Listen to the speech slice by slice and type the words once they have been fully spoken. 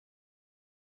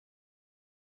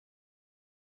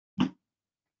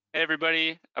Hey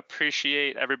everybody,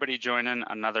 appreciate everybody joining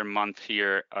another month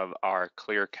here of our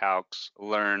ClearCalcs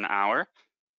Learn Hour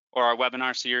or our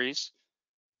webinar series.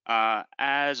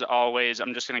 As always,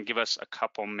 I'm just going to give us a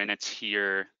couple minutes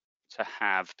here to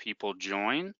have people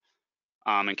join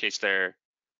in case they're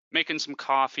making some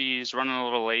coffees, running a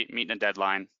little late, meeting a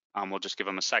deadline. We'll just give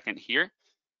them a second here.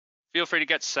 Feel free to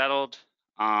get settled.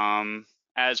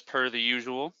 As per the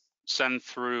usual, send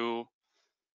through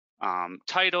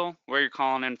title, where you're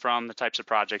calling in from, the types of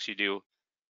projects you do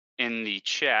in the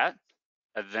chat.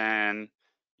 And then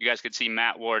you guys could see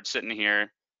Matt Ward sitting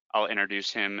here. I'll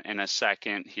introduce him in a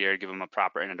second here, give him a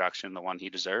proper introduction, the one he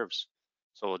deserves.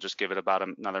 So we'll just give it about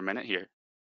another minute here.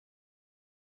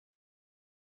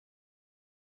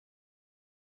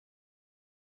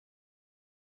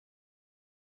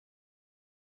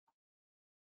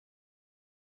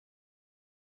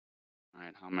 All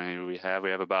right, how many do we have?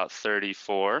 We have about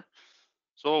 34.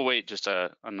 So we'll wait just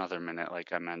another minute,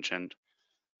 like I mentioned.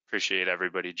 Appreciate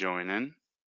everybody joining.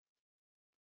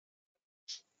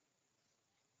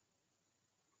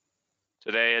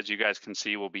 Today, as you guys can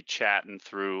see, we'll be chatting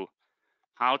through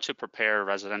how to prepare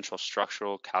residential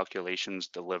structural calculations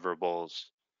deliverables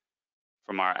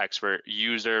from our expert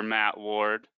user, Matt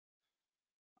Ward.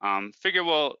 Figure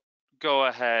we'll go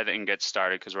ahead and get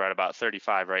started because we're at about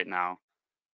 35 right now.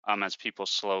 As people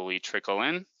slowly trickle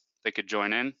in, they could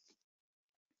join in.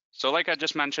 So like I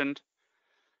just mentioned,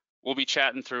 we'll be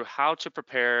chatting through how to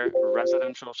prepare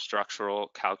residential structural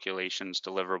calculations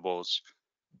deliverables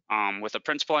with a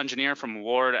principal engineer from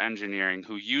Ward Engineering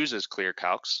who uses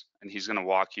ClearCalcs, and he's going to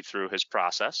walk you through his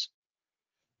process.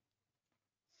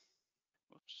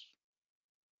 Whoops.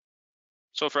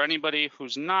 So for anybody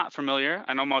who's not familiar,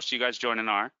 I know most of you guys joining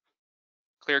are,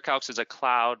 ClearCalcs is a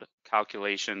cloud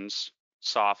calculations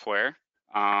software.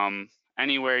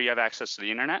 Anywhere you have access to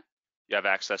the internet, you have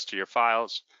access to your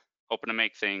files, hoping to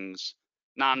make things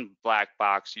non-black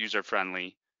box,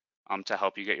 user-friendly to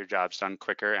help you get your jobs done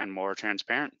quicker and more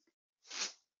transparent.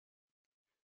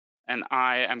 And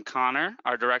I am Connor,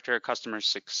 our Director of Customer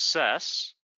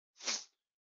Success.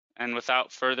 And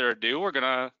without further ado, we're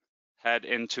gonna head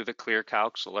into the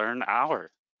ClearCalcs Learn Hour.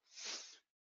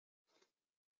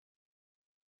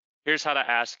 Here's how to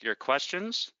ask your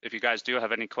questions. If you guys do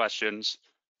have any questions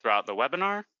throughout the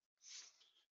webinar,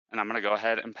 and I'm gonna go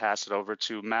ahead and pass it over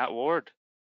to Matt Ward.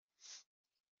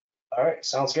 All right,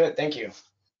 sounds good, thank you.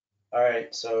 All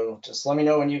right, so just let me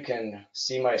know when you can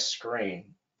see my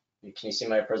screen. Can you see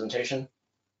my presentation?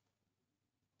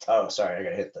 Oh, sorry, I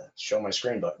gotta hit the show my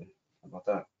screen button. How about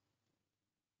that?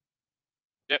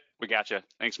 Yep, we got you.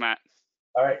 Thanks, Matt.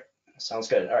 All right, sounds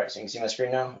good. All right, so you can see my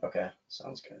screen now? Okay,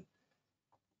 sounds good.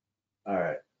 All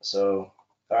right, so,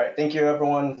 all right, thank you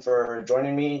everyone for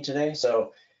joining me today.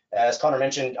 So as Connor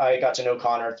mentioned, I got to know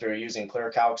Connor through using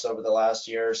ClearCalcs over the last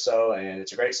year or so, and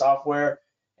it's a great software.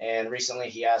 And recently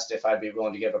he asked if I'd be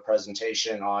willing to give a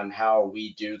presentation on how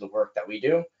we do the work that we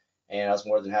do. And I was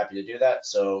more than happy to do that.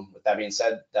 So with that being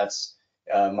said, that's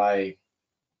my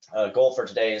goal for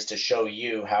today is to show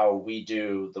you how we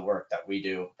do the work that we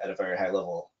do at a very high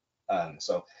level.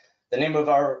 So the name of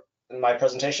my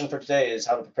presentation for today is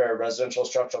how to prepare residential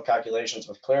structural calculations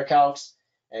with ClearCalcs.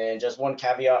 And just one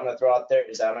caveat I'm going to throw out there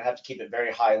is that I'm going to have to keep it very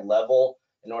high level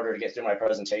in order to get through my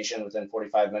presentation within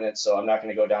 45 minutes. So I'm not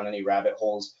going to go down any rabbit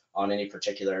holes on any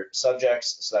particular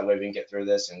subjects. So that way we can get through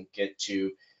this and get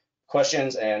to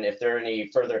questions. And if there are any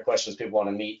further questions people want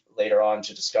to meet later on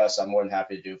to discuss, I'm more than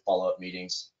happy to do follow-up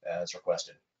meetings as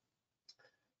requested.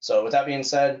 So with that being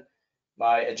said,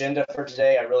 my agenda for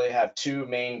today, I really have two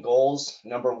main goals.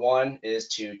 Number one is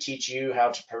to teach you how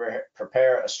to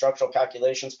prepare a structural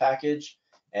calculations package.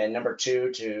 And number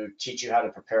two, to teach you how to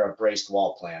prepare a braced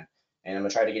wall plan. And I'm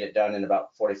gonna try to get it done in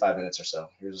about 45 minutes or so.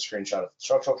 Here's a screenshot of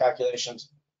structural calculations,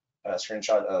 a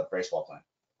screenshot of braced wall plan.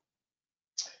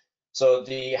 So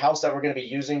the house that we're going to be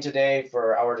using today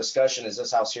for our discussion is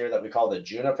this house here that we call the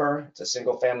Juniper. It's a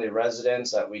single family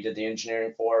residence that we did the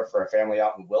engineering for a family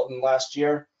out in Wilton last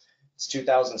year. It's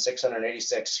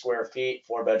 2,686 square feet,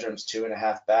 4 bedrooms,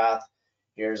 2.5 bath.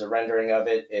 Here's a rendering of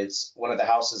it. It's one of the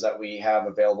houses that we have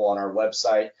available on our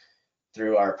website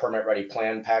through our permit ready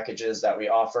plan packages that we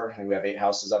offer. And we have 8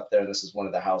 houses up there, and this is one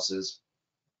of the houses.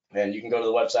 And you can go to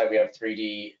the website. We have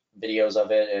 3D videos of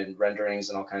it and renderings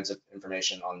and all kinds of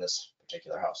information on this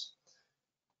particular house.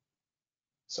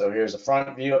 So here's a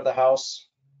front view of the house,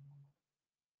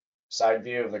 side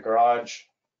view of the garage,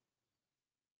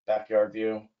 backyard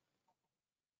view,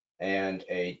 and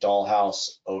a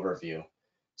dollhouse overview.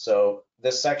 So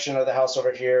this section of the house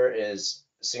over here is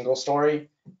single story,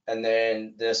 and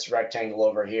then this rectangle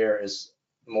over here is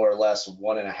more or less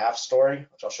 1.5 story,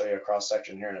 which I'll show you a cross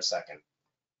section here in a second.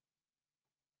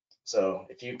 So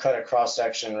if you cut a cross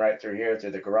section right through here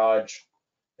through the garage,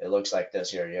 it looks like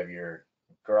this here. You have your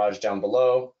garage down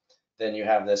below, then you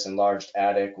have this enlarged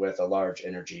attic with a large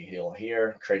energy hill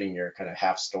here, creating your kind of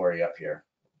half story up here.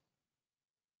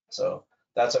 So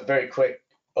that's a very quick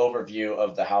overview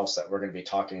of the house that we're going to be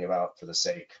talking about for the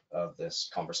sake of this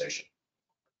conversation.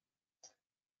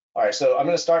 All right, so I'm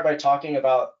going to start by talking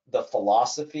about the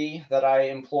philosophy that I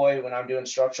employ when I'm doing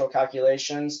structural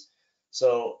calculations.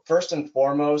 So first and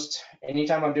foremost,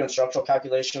 anytime I'm doing structural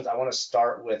calculations, I want to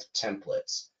start with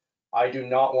templates. I do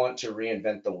not want to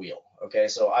reinvent the wheel. Okay,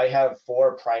 so I have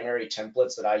 4 primary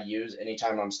templates that I use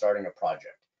anytime I'm starting a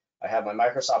project. I have my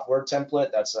Microsoft Word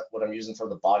template. That's what I'm using for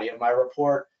the body of my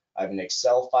report. I have an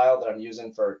Excel file that I'm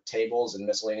using for tables and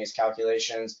miscellaneous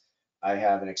calculations. I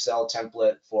have an Excel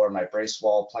template for my brace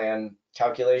wall plan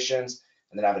calculations,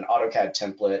 and then I have an AutoCAD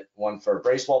template, one for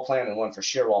brace wall plan and one for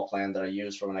shear wall plan that I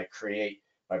use for when I create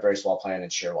my brace wall plan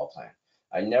and shear wall plan.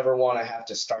 I never want to have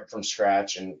to start from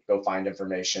scratch and go find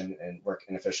information and work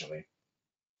inefficiently.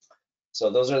 So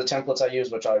those are the templates I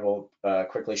use, which I will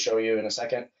quickly show you in a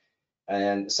second.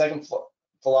 And the second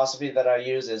philosophy that I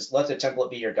use is let the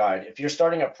template be your guide. If you're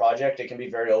starting a project, it can be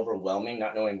very overwhelming,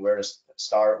 not knowing where to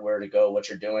start, where to go, what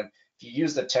you're doing. If you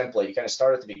use the template, you kind of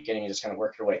start at the beginning and just kind of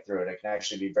work your way through it. It can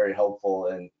actually be very helpful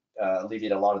and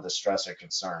alleviate a lot of the stress or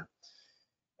concern.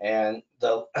 And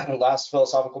the last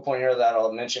philosophical point here that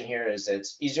I'll mention here is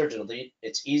it's easier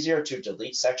to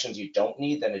delete sections you don't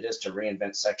need than it is to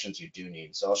reinvent sections you do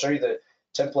need. So I'll show you the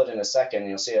template in a second.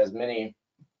 You'll see it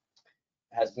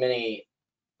has many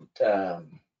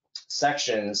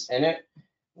sections in it,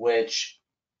 which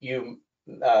you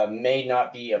may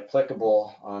not be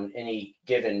applicable on any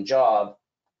given job.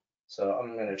 So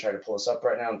I'm going to try to pull this up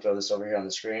right now and throw this over here on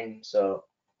the screen. So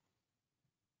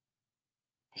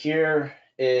here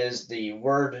is the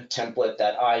Word template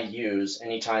that I use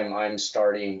anytime I'm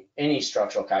starting any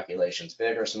structural calculations,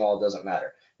 big or small, doesn't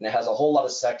matter. And it has a whole lot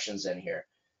of sections in here.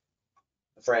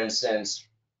 For instance,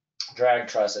 drag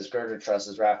trusses, girder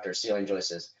trusses, rafters, ceiling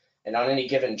joists. And on any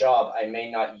given job, I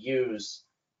may not use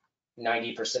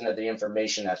 90% of the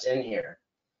information that's in here.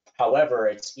 However,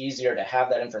 it's easier to have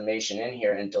that information in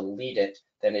here and delete it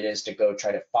than it is to go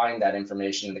try to find that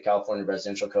information in the California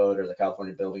Residential Code or the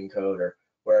California Building Code or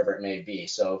wherever it may be.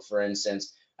 So for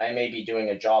instance, I may be doing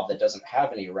a job that doesn't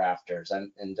have any rafters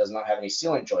and does not have any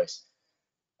ceiling joists,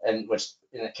 and which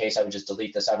in that case, I would just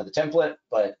delete this out of the template.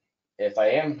 But if I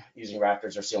am using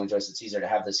rafters or ceiling joists, it's easier to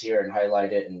have this here and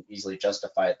highlight it and easily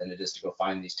justify it than it is to go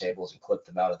find these tables and clip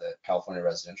them out of the California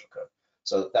Residential Code.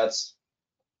 So that's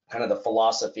kind of the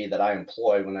philosophy that I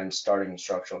employ when I'm starting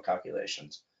structural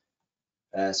calculations.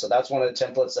 So that's one of the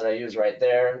templates that I use right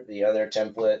there. The other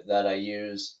template that I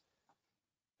use,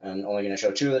 I'm only going to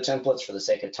show 2 of the templates for the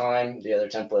sake of time. The other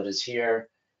template is here.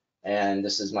 And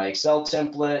this is my Excel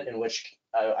template in which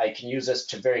I can use this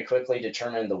to very quickly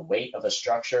determine the weight of a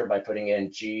structure by putting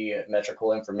in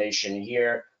geometrical information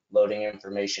here, loading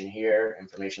information here,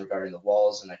 information regarding the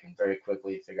walls, and I can very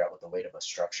quickly figure out what the weight of a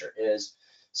structure is.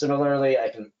 Similarly, I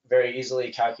can very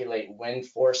easily calculate wind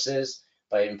forces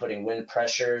by inputting wind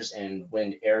pressures and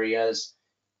wind areas,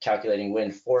 calculating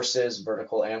wind forces,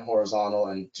 vertical and horizontal,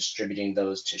 and distributing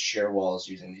those to shear walls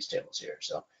using these tables here.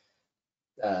 So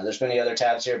there's many other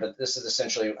tabs here, but this is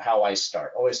essentially how I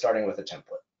start, always starting with a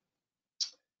template.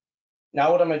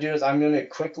 Now what I'm going to do is I'm going to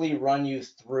quickly run you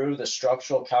through the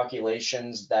structural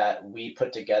calculations that we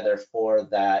put together for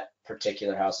that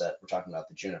particular house that we're talking about,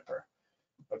 the Juniper.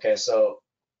 Okay, so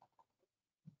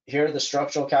here are the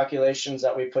structural calculations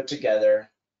that we put together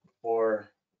for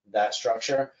that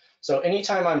structure. So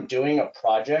anytime I'm doing a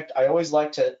project, I always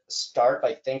like to start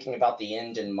by thinking about the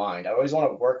end in mind. I always want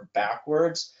to work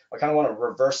backwards. I kind of want to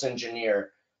reverse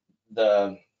engineer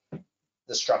the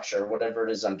structure, whatever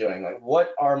it is I'm doing. Like,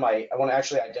 I want to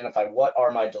actually identify what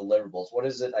are my deliverables? What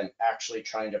is it I'm actually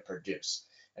trying to produce?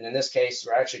 And in this case,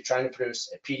 we're actually trying to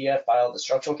produce a PDF file, the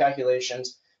structural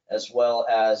calculations, as well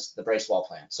as the brace wall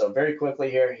plan. So very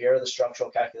quickly here are the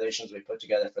structural calculations we put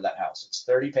together for that house. It's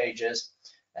 30 pages.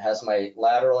 It has my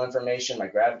lateral information, my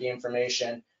gravity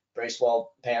information, brace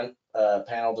wall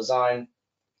panel design,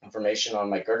 information on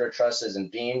my girder trusses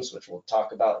and beams, which we'll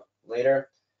talk about later.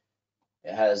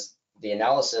 It has the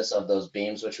analysis of those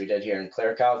beams, which we did here in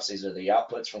ClearCalcs. These are the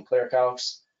outputs from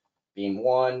ClearCalcs. Beam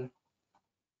 1,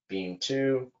 beam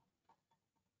 2,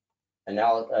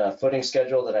 footing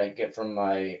schedule that I get from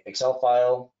my Excel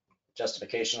file,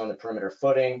 justification on the perimeter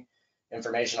footing,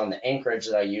 information on the anchorage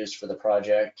that I used for the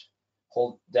project,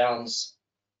 hold downs,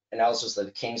 analysis of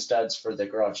the king studs for the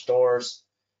garage doors,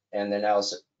 and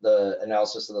the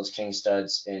analysis of those king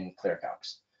studs in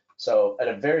ClearCalcs. So at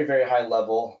a very, very high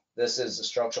level, this is a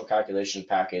structural calculation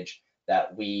package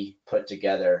that we put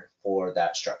together for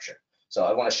that structure. So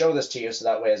I want to show this to you so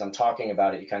that way as I'm talking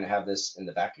about it, you kind of have this in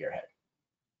the back of your head.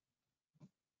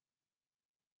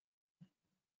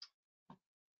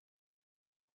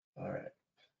 All right.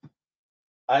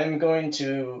 I'm going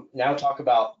to now talk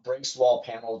about brace wall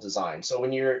panel design. So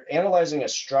when you're analyzing a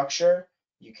structure,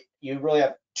 you really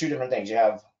have two different things. You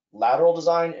have lateral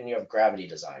design and you have gravity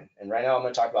design. And right now I'm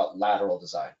going to talk about lateral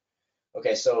design.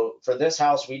 Okay, so for this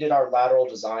house, we did our lateral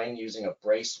design using a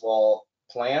brace wall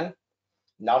plan,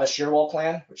 not a shear wall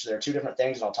plan, which there are two different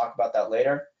things, and I'll talk about that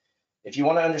later. If you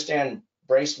want to understand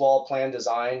brace wall plan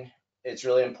design, it's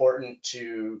really important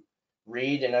to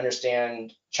read and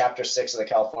understand Chapter 6 of the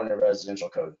California Residential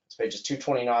Code. It's pages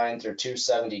 229 through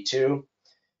 272,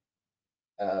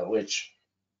 which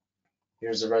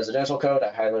here's the residential code.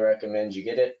 I highly recommend you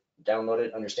get it, download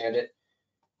it, understand it.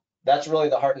 That's really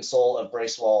the heart and soul of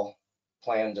brace wall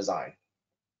plan design.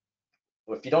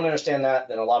 If you don't understand that,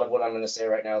 then a lot of what I'm going to say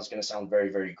right now is going to sound very,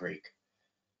 very Greek.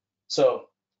 So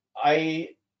I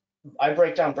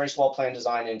break down brace wall plan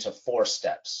design into 4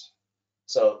 steps.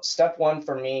 So step 1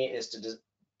 for me is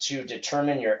to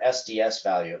determine your SDS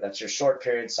value. That's your short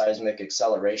period seismic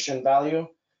acceleration value.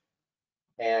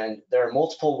 And there are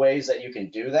multiple ways that you can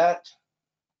do that.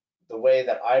 The way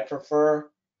that I prefer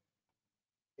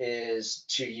is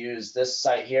to use this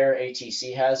site here,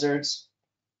 ATC hazards.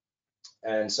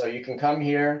 And so you can come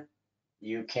here,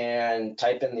 you can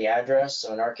type in the address.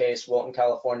 So in our case, Wilton,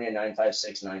 California,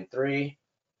 95693.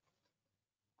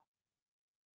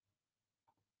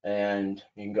 And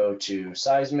you can go to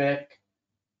seismic,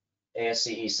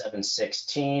 ASCE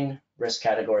 716, risk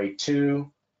category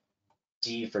 2,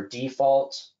 D for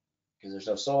default, because there's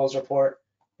no soils report.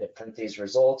 Hit print these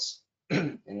results,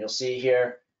 and you'll see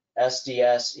here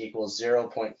SDS equals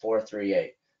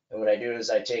 0.438. And what I do is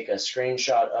I take a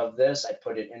screenshot of this, I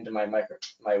put it into my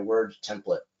Word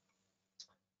template.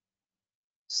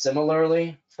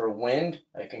 Similarly, for wind,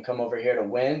 I can come over here to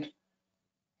wind,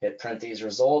 hit print these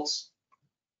results.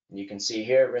 And you can see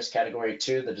here, risk category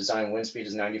 2, the design wind speed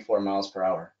is 94 miles per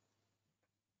hour.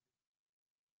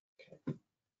 Okay.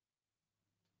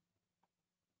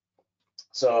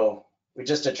 So we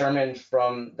just determined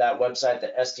from that website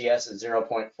that SDS is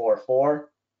 0.44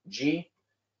 G.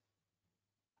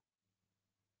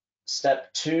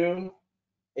 Step 2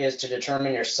 is to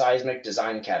determine your seismic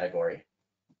design category.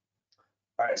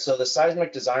 All right, so the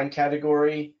seismic design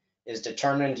category is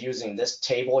determined using this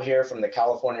table here from the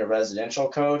California Residential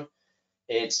Code.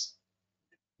 It's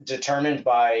determined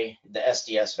by the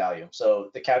SDS value. So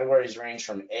the categories range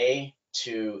from A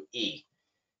to E.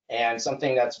 And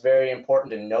something that's very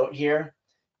important to note here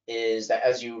is that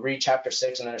as you read Chapter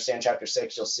 6 and understand Chapter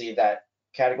 6, you'll see that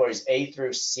categories A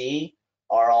through C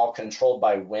are all controlled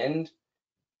by wind,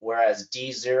 whereas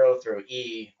D0 through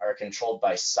E are controlled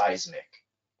by seismic.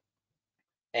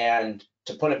 And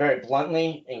to put it very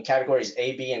bluntly, in categories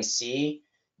A, B, and C,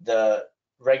 the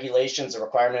regulations, the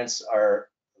requirements are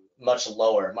much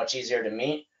lower, much easier to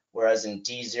meet, whereas in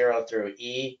D0 through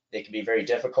E, they can be very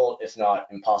difficult, if not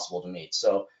impossible to meet.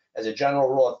 So as a general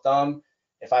rule of thumb,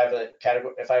 if I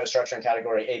have a structure in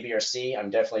category A, B, or C, I'm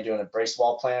definitely doing a brace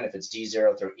wall plan. If it's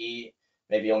D0 through E,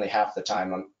 maybe only half the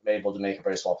time I'm able to make a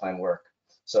brace wall plan work.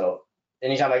 So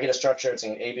anytime I get a structure, it's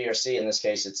in A, B, or C. In this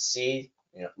case, it's C.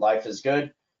 You know, life is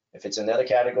good. If it's in the other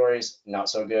categories, not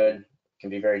so good. Can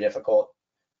be very difficult.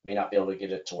 May not be able to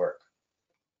get it to work.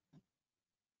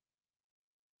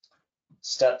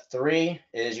 Step 3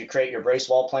 is you create your brace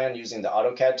wall plan using the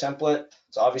AutoCAD template.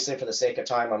 So obviously, for the sake of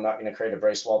time, I'm not going to create a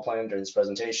brace wall plan during this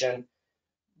presentation,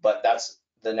 but that's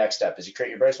the next step is you create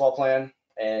your brace wall plan.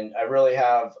 And I really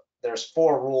there's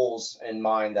 4 rules in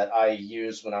mind that I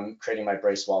use when I'm creating my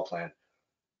brace wall plan.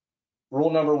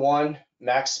 Rule number 1,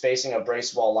 max spacing of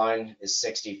brace wall line is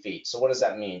 60 feet. So what does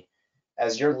that mean?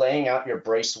 As you're laying out your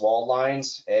brace wall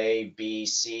lines, A, B,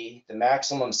 C, the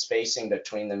maximum spacing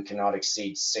between them cannot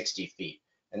exceed 60 feet.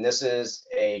 And this is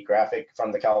a graphic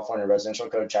from the California Residential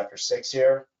Code, Chapter 6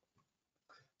 here.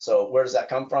 So where does that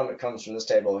come from? It comes from this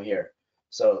table here.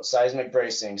 So seismic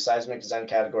bracing, seismic design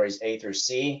categories A through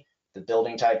C. The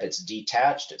building type, it's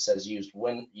detached. It says use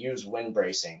wind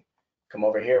bracing. Come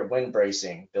over here, wind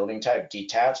bracing, building type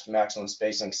detached, maximum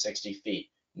spacing 60 feet.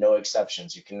 No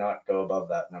exceptions. You cannot go above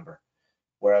that number.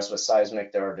 Whereas with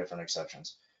seismic, there are different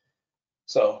exceptions.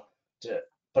 So to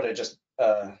put it just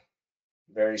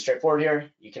very straightforward here,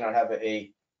 you cannot have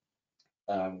the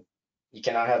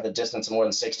distance of more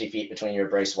than 60 feet between your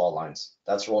brace wall lines.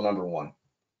 That's rule number 1.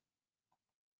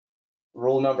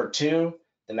 Rule number 2,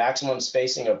 the maximum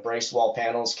spacing of brace wall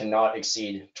panels cannot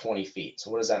exceed 20 feet. So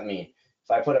what does that mean?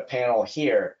 If I put a panel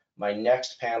here, my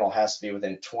next panel has to be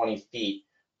within 20 feet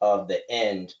of the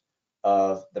end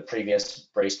of the previous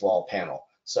braced wall panel.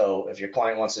 So if your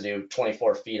client wants to do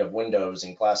 24 feet of windows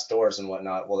and glass doors and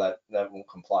whatnot, well, that won't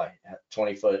comply.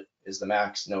 20 foot is the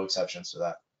max, no exceptions to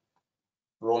that.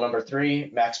 Rule number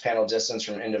 3, max panel distance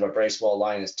from end of a brace wall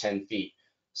line is 10 feet.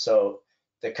 So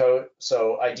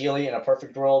ideally in a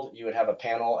perfect world, you would have a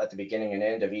panel at the beginning and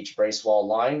end of each brace wall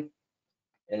line.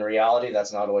 In reality,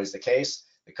 that's not always the case.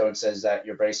 The code says that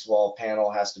your brace wall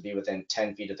panel has to be within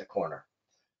 10 feet of the corner.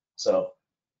 So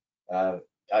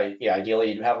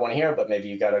ideally you'd have one here, but maybe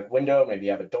you got a window, maybe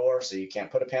you have a door, so you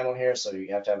can't put a panel here, so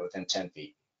you have to have it within 10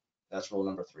 feet. That's rule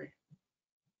number 3.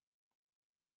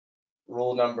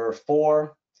 Rule number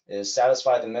 4 is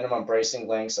satisfy the minimum bracing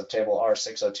lengths of table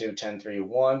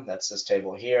R602-1031. That's this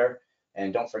table here.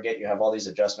 And don't forget you have all these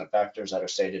adjustment factors that are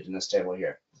stated in this table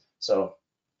here. So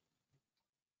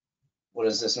what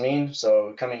does this mean?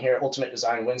 So coming here, ultimate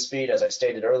design wind speed, as I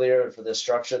stated earlier, for this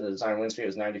structure, the design wind speed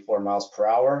was 94 miles per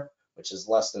hour, which is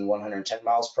less than 110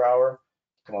 miles per hour.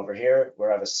 Come over here, we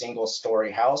have a single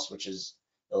story house, which is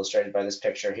illustrated by this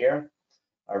picture here.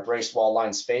 Our braced wall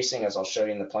line spacing, as I'll show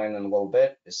you in the plan in a little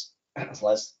bit, is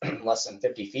less than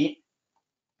 50 feet.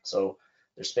 So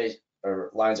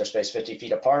lines are spaced 50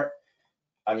 feet apart.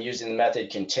 I'm using the method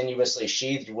continuously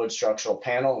sheathed wood structural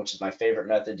panel, which is my favorite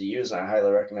method to use, and I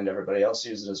highly recommend everybody else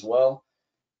use it as well.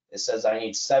 It says I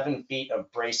need 7 feet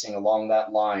of bracing along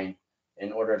that line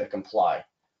in order to comply.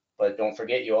 But don't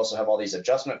forget, you also have all these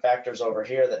adjustment factors over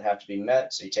here that have to be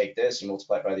met. So you take this, you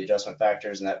multiply it by the adjustment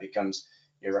factors, and that becomes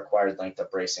your required length of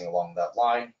bracing along that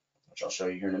line, which I'll show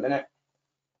you here in a minute.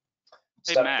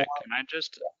 Hey, Step Matt, 4. can I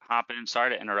just hop in? Sorry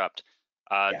to interrupt.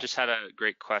 Yeah. Just had a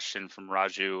great question from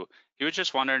Raju. He was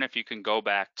just wondering if you can go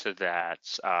back to that,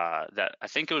 that I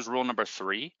think it was rule number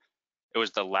 3. It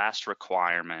was the last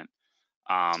requirement.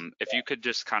 If you could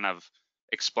just kind of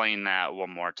explain that one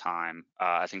more time,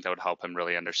 I think that would help him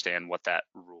really understand what that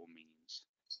rule means.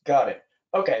 Got it.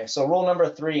 Okay, so rule number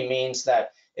 3 means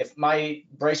that if my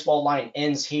brace wall line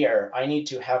ends here, I need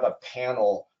to have a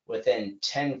panel within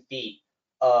 10 feet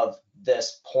of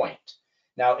this point.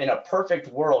 Now, in a perfect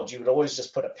world, you would always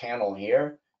just put a panel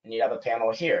here and you'd have a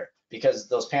panel here because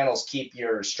those panels keep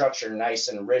your structure nice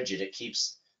and rigid. It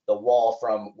keeps the wall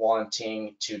from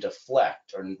wanting to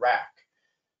deflect or rack.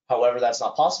 However, that's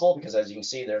not possible because as you can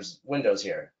see, there's windows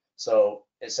here. So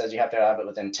it says you have to have it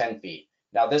within 10 feet.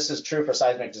 Now, this is true for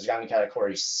seismic design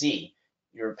category C.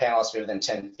 Your panel has to be within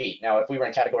 10 feet. Now, if we were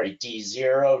in category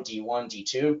D0, D1,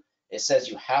 D2, it says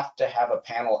you have to have a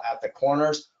panel at the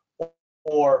corners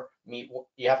or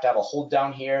you have to have a hold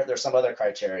down here. There's some other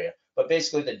criteria. But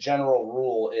basically, the general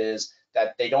rule is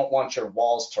that they don't want your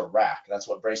walls to rack. That's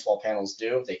what brace wall panels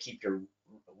do. They keep your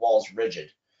walls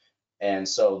rigid. And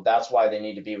so that's why they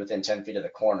need to be within 10 feet of the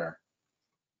corner.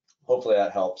 Hopefully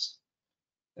that helps.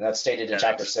 And that's stated in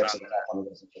chapter 6 of the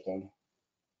Cap.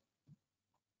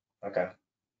 Okay.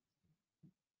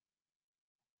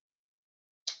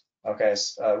 Okay,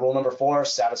 rule number 4,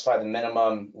 satisfy the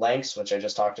minimum lengths, which I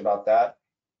just talked about that,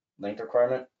 length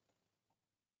requirement.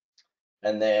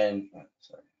 And then,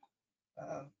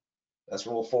 that's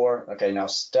rule 4. Okay, now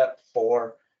step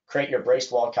 4, create your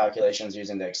braced wall calculations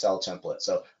using the Excel template.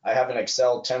 So I have an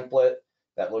Excel template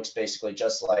that looks basically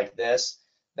just like this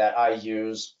that I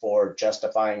use for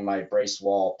justifying my brace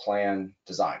wall plan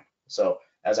design. So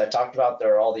as I talked about,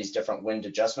 there are all these different wind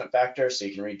adjustment factors. So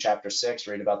you can read chapter 6,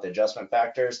 read about the adjustment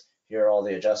factors. Here are all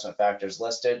the adjustment factors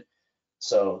listed.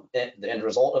 So the end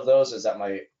result of those is that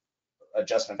my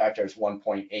adjustment factor is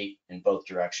 1.8 in both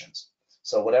directions.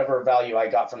 So whatever value I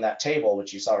got from that table,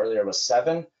 which you saw earlier was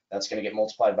 7, that's going to get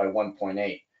multiplied by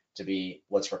 1.8 to be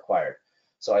what's required.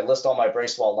 So I list all my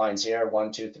brace wall lines here,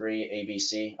 1, 2, 3, A, B,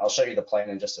 C. I'll show you the plan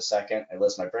in just a second. I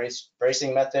list my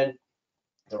bracing method,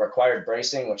 the required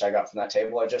bracing, which I got from that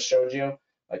table I just showed you.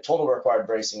 My total required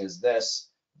bracing is this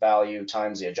value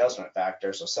times the adjustment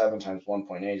factor. So 7 times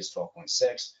 1.8 is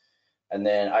 12.6. And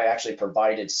then I actually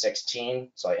provided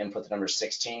 16. So I input the number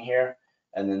 16 here.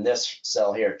 And then this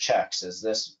cell here checks, is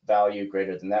this value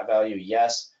greater than that value?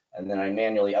 Yes. And then I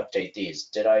manually update these.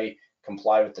 Did I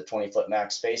comply with the 20-foot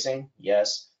max spacing?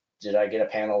 Yes. Did I get a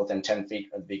panel within 10 feet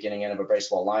of the beginning end of a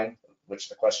brace wall line, which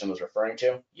the question was referring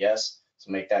to? Yes. So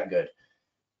make that good.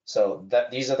 So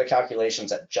these are the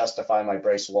calculations that justify my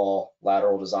brace wall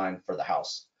lateral design for the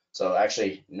house. So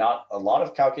actually not a lot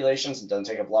of calculations, it doesn't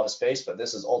take up a lot of space, but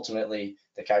this is ultimately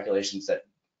the calculations that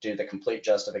do the complete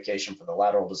justification for the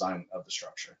lateral design of the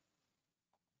structure.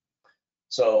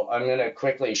 So I'm going to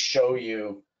quickly show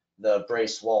you the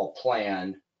brace wall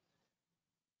plan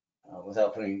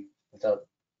without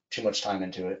too much time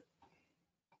into it.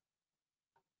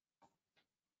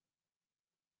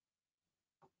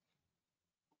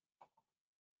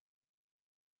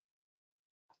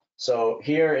 So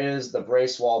here is the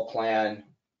brace wall plan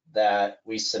that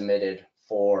we submitted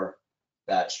for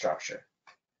that structure.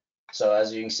 So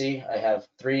as you can see, I have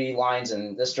 3 lines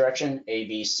in this direction, A,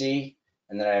 B, C,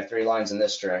 and then I have 3 lines in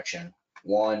this direction,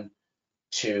 1,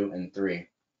 2, and 3.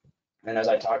 And as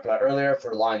I talked about earlier,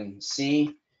 for line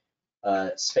C,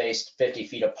 spaced 50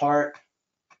 feet apart,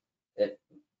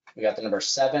 we got the number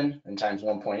 7, and times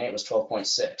 1.8 was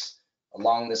 12.6.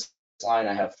 Along this line,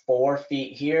 I have 4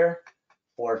 feet here,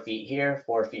 4 feet here,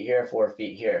 4 feet here, 4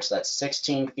 feet here. So that's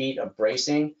 16 feet of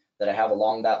bracing that I have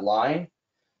along that line.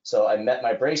 So I met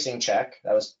my bracing check.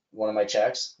 That was one of my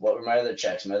checks. What were my other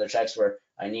checks? My other checks were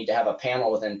I need to have a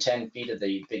panel within 10 feet of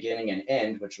the beginning and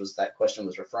end, which was that question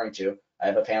was referring to. I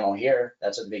have a panel here.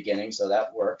 That's at the beginning, so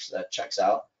that works. That checks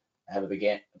out. I have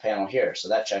a panel here, so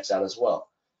that checks out as well.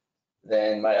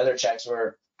 Then my other checks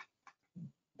were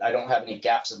I don't have any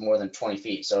gaps of more than 20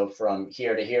 feet. So from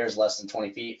here to here is less than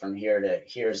 20 feet. From here to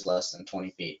here is less than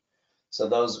 20 feet. So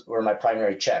those were my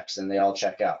primary checks, and they all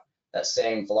check out. That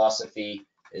same philosophy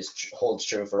holds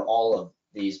true for all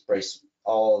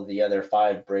of the other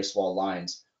 5 brace wall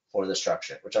lines for the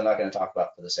structure, which I'm not going to talk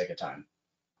about for the sake of time.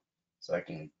 So I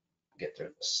can get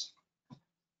through this.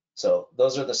 So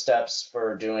those are the steps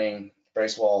for doing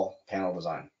brace wall panel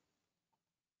design.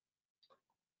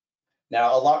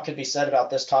 Now, a lot could be said about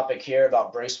this topic here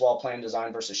about brace wall plan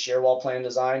design versus shear wall plan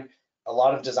design. A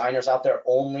lot of designers out there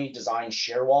only design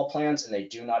shear wall plans and they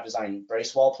do not design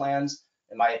brace wall plans.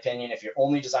 In my opinion, if you're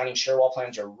only designing shear wall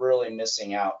plans, you're really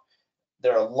missing out.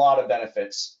 There are a lot of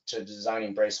benefits to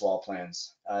designing brace wall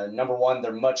plans. Number one,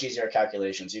 they're much easier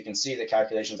calculations. You can see the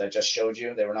calculations I just showed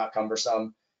you. They were not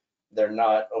cumbersome. They're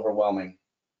not overwhelming.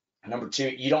 Number two,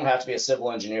 you don't have to be a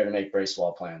civil engineer to make brace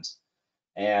wall plans.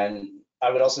 And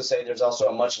I would also say there's also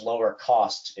a much lower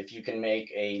cost if you can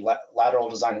make a lateral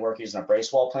design work using a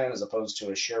brace wall plan as opposed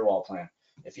to a shear wall plan.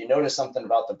 If you notice something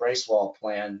about the brace wall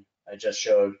plan I just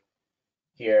showed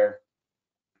here,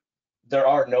 there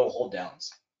are no hold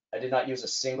downs. I did not use a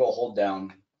single hold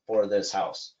down for this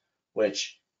house,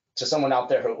 which to someone out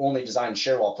there who only designs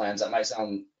shear wall plans, that might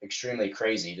sound extremely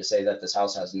crazy to say that this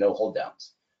house has no hold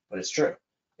downs, but it's true.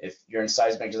 If you're in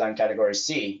seismic design category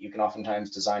C, you can oftentimes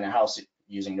design a house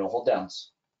using no hold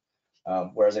downs.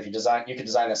 Whereas if you could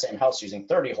design the same house using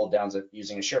 30 hold downs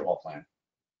using a shear wall plan.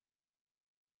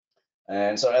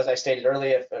 And so as I stated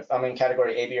earlier, if I'm in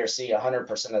category A, B, or C,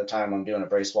 100% of the time I'm doing a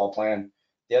brace wall plan.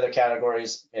 The other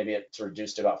categories, maybe it's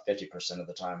reduced to about 50% of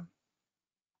the time.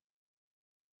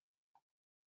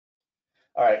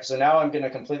 All right, so now I'm going to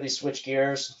completely switch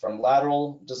gears from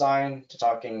lateral design to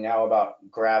talking now about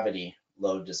gravity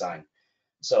load design.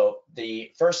 So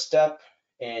the first step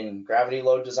in gravity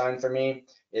load design for me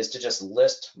is to just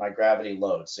list my gravity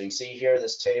loads. So you can see here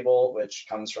this table, which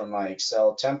comes from my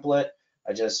Excel template.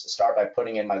 I just start by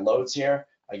putting in my loads here.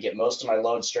 I get most of my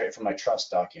loads straight from my truss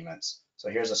documents. So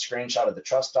here's a screenshot of the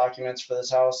truss documents for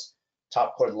this house.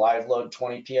 Top chord live load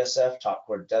 20 PSF, top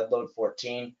chord dead load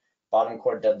 14, bottom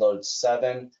chord dead load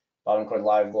 7, bottom chord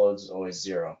live loads is always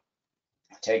 0.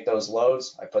 I take those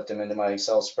loads, I put them into my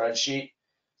Excel spreadsheet.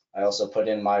 I also put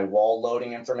in my wall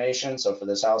loading information. So for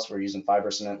this house, we're using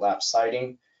fiber cement lap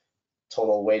siding.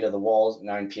 Total weight of the walls,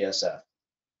 9 PSF.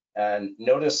 And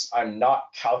notice I'm not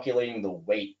calculating the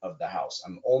weight of the house.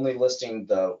 I'm only listing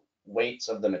the weights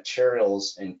of the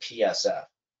materials in PSF,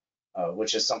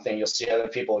 which is something you'll see other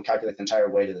people calculate the entire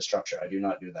weight of the structure. I do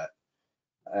not do that.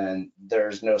 And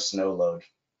there's no snow load.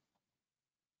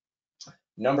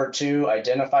 Number 2,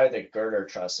 identify the girder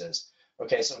trusses.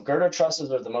 Okay, so girder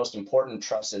trusses are the most important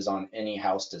trusses on any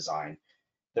house design.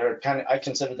 They're I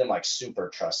consider them like super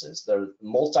trusses. They're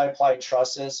multi-ply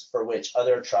trusses for which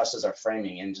other trusses are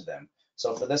framing into them.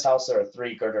 So for this house, there are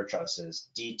 3 girder trusses,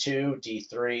 D2,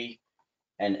 D3,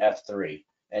 and F3.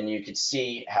 And you could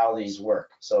see how these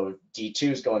work. So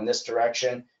D2 is going this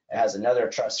direction. It has another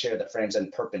truss here that frames in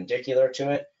perpendicular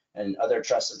to it, and other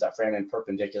trusses that frame in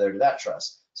perpendicular to that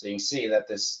truss. So you can see that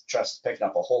this truss is picking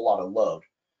up a whole lot of load.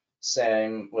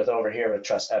 Same with over here with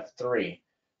truss F3.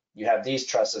 You have these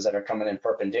trusses that are coming in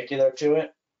perpendicular to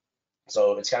it.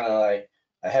 So it's kind of like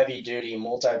a heavy duty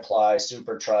multi-ply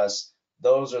super truss.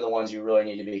 Those are the ones you really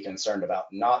need to be concerned about,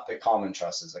 not the common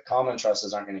trusses. The common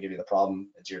trusses aren't going to give you the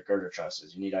problem. It's your girder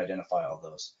trusses. You need to identify all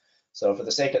those. So for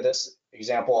the sake of this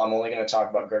example, I'm only going to talk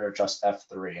about girder truss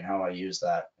F3 and how I use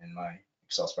that in my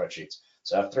Excel spreadsheets.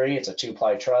 So F3, it's a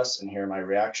 2-ply truss, and here are my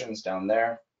reactions down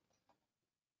there.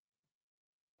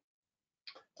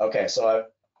 Okay, so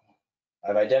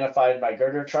I've identified my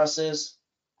girder trusses.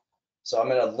 So I'm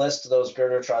going to list those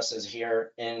girder trusses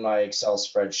here in my Excel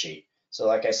spreadsheet. So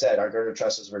like I said, our girder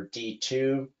trusses were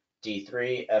D2,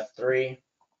 D3, F3.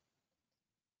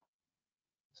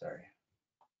 Sorry.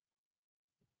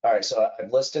 All right, so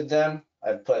I've listed them.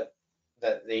 I've put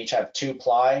that they each have 2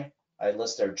 ply. I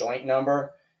list their joint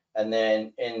number. And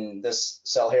then in this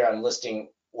cell here, I'm listing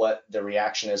what the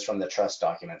reaction is from the truss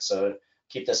document. So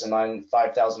keep this in mind,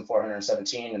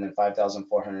 5,417 and then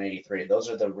 5,483. Those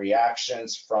are the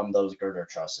reactions from those girder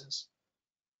trusses.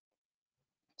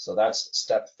 So that's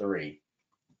step 3.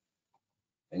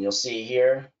 And you'll see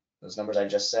here, those numbers I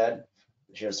just said.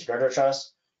 Here's the girder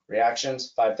truss,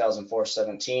 reactions,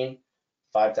 5,417,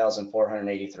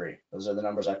 5,483. Those are the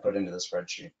numbers I put into the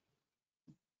spreadsheet.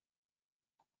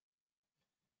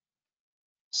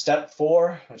 Step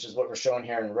 4, which is what we're showing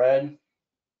here in red,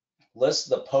 list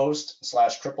the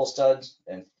post/cripple studs,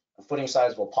 and footing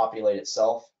size will populate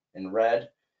itself in red.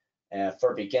 And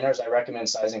for beginners, I recommend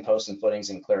sizing posts and footings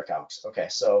in ClearCalcs. Okay,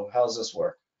 so how does this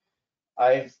work?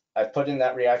 I've put in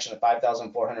that reaction of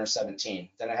 5,417.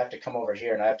 Then I have to come over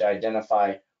here and I have to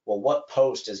identify, well, what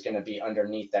post is going to be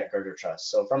underneath that girder truss.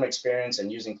 So from experience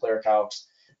and using ClearCalcs,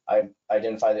 I've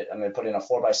identified that I'm going to put in a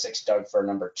 4x6 Doug for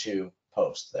number 2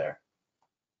 post there.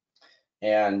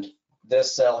 And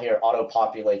this cell here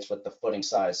auto-populates with the footing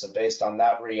size. So based on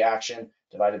that reaction,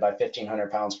 divided by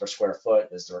 1,500 pounds per square foot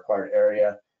is the required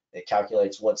area, it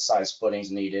calculates what size footings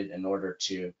needed in order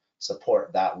to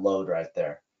support that load right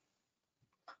there.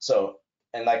 So,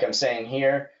 and like I'm saying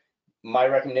here, my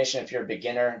recommendation if you're a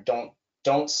beginner,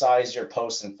 don't size your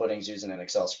posts and footings using an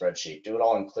Excel spreadsheet. Do it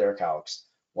all in ClearCalcs.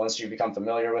 Once you become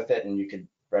familiar with it and you could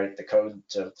write the code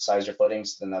to size your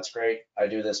footings, then that's great. I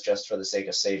do this just for the sake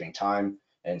of saving time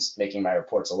and making my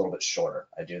reports a little bit shorter.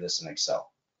 I do this in Excel.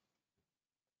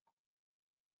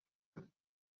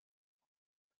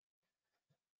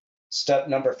 Step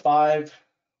number 5,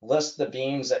 list the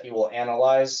beams that you will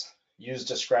analyze. Use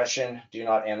discretion. Do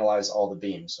not analyze all the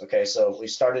beams. Okay, so we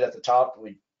started at the top.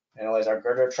 We analyzed our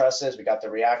girder trusses. We got the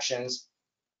reactions.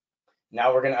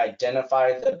 Now we're going to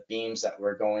identify the beams that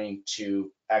we're going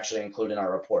to actually include in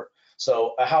our report.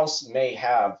 So a house may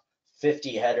have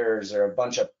 50 headers or a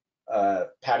bunch of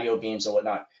patio beams and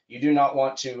whatnot. You do not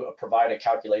want to provide a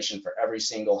calculation for every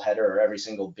single header or every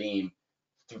single beam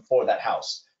for that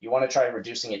house. You want to try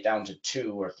reducing it down to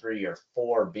 2 or 3 or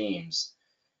 4 beams.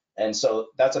 And so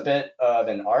that's a bit of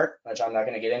an art, which I'm not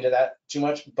going to get into that too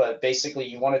much, but basically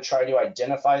you want to try to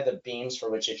identify the beams for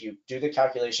which if you do the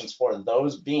calculations for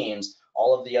those beams,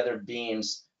 all of the other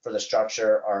beams for the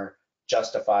structure are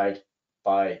justified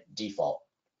by default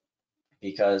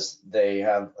because they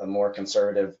have a more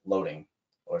conservative loading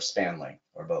or span length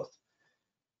or both.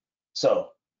 So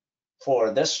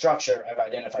for this structure, I've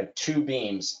identified 2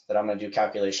 beams that I'm going to do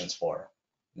calculations for.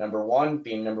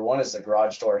 Beam number one is the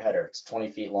garage door header. It's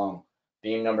 20 feet long.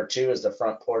 Beam number 2 is the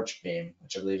front porch beam,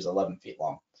 which I believe is 11 feet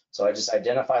long. So I just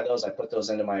identify those. I put those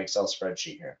into my Excel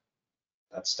spreadsheet here.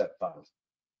 That's step 5.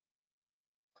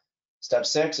 Step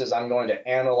 6 is I'm going to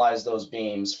analyze those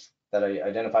beams that I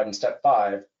identified in step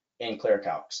 5 in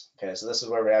ClearCalcs. Okay, so this is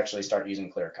where we actually start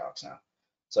using ClearCalcs now.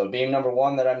 So beam number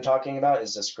 1 that I'm talking about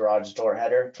is this garage door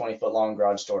header, 20-foot long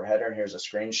garage door header. Here's a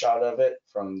screenshot of it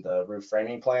from the roof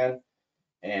framing plan.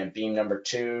 And beam number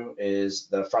 2 is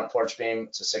the front porch beam.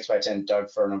 It's a 6x10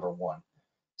 Doug fir number 1.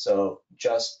 So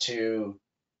just to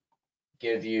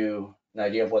give you an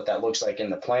idea of what that looks like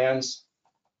in the plans.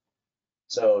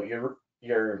 So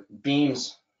your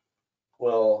beams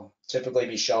will typically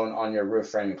be shown on your roof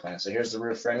framing plan. So here's the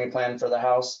roof framing plan for the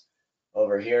house.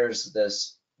 Over here's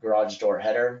this garage door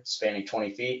header spanning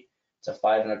 20 feet. It's a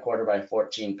 5 1/4 by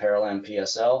 14 parallelogram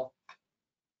PSL.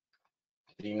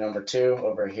 Beam number 2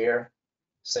 over here,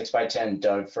 6x10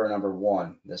 Doug fir number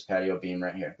 1, this patio beam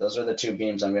right here. Those are the 2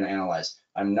 beams I'm going to analyze.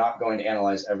 I'm not going to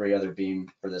analyze every other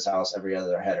beam for this house, every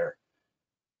other header.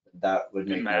 That would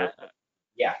make Matt,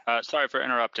 yeah. Sorry for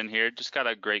interrupting here. Just got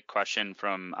a great question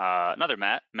from another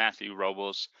Matthew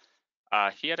Robles.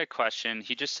 He had a question.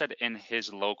 He just said in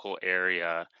his local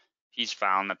area, he's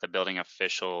found that the building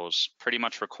officials pretty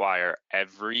much require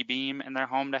every beam in their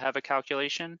home to have a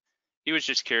calculation. He was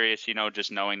just curious,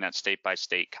 just knowing that state by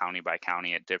state, county by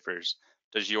county, it differs.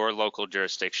 Does your local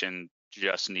jurisdiction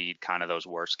just need kind of those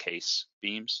worst case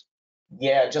beams?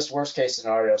 Yeah, just worst case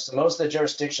scenario. So most of the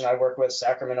jurisdiction I work with,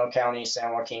 Sacramento County,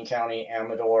 San Joaquin County,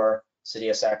 Amador, City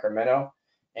of Sacramento.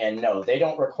 And no, they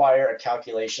don't require a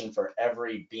calculation for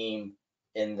every beam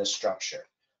in the structure.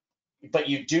 But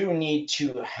you do need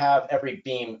to have every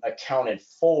beam accounted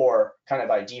for kind of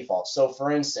by default. So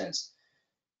for instance,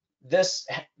 this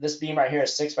beam right here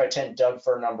is 6x10 dug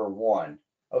for number 1.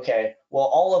 Okay, well,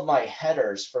 all of my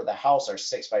headers for the house are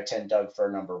 6x10 dug for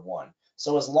number 1.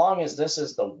 So as long as this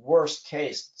is the worst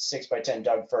case 6x10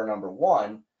 dug for number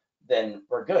 1, then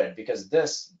we're good, because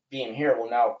this beam here will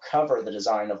now cover the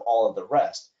design of all of the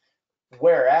rest.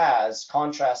 Whereas,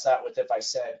 contrast that with if I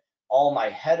said all my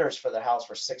headers for the house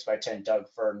were 6x10 dug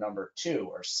for number 2,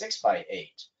 or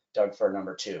 6x8 dug for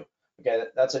number 2. Okay,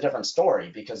 that's a different story,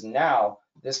 because now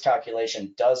this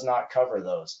calculation does not cover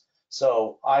those.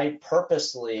 So I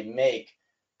purposely make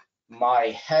my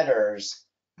headers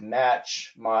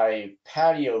match my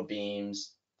patio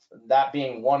beams, that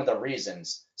being one of the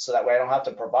reasons, so that way I don't have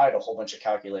to provide a whole bunch of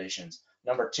calculations.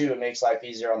 Number 2, it makes life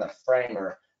easier on the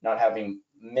framer, not having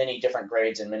many different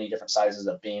grades and many different sizes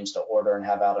of beams to order and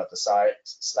have out at the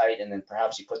site, and then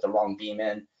perhaps you put the wrong beam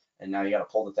in, and now you got to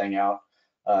pull the thing out.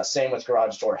 Same with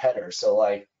garage door headers. So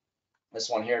like this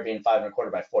one here being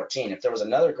 5¼ by 14. If there was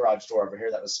another garage door over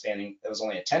here that was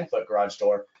only a 10-foot garage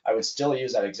door, I would still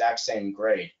use that exact same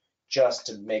grade just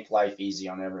to make life easy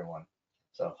on everyone.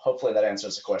 So hopefully that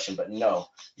answers the question, but no,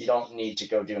 you don't need to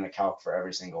go doing a calc for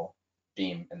every single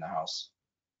beam in the house.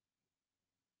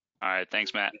 All right,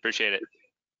 thanks, Matt. Appreciate it.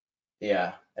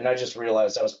 Yeah, and I just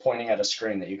realized I was pointing at a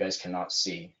screen that you guys cannot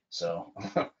see, so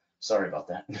sorry about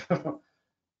that.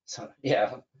 So yeah,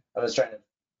 what I was trying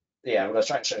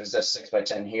to show is this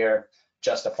 6x10 here,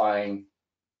 justifying,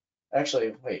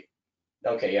 actually, wait,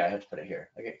 okay, yeah, I have to put it here.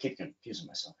 I keep confusing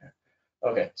myself here.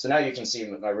 Okay, so now you can see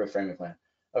my roof framing plan.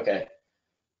 Okay,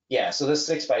 yeah, so this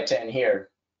 6x10 here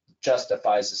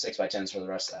justifies the 6x10s for the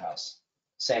rest of the house.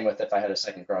 Same with if I had a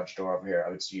second garage door over here, I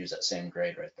would use that same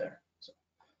grade right there. So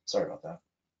sorry about that.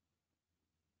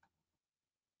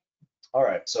 All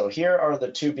right, so here are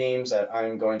the 2 beams that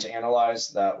I'm going to analyze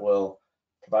that will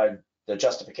provide the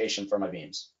justification for my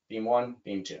beams. Beam 1,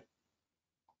 beam 2.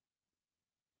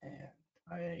 And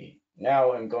I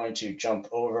now am going to jump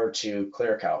over to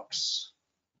ClearCalcs.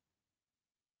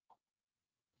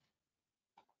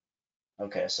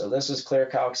 Okay, so this is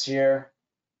ClearCalcs here.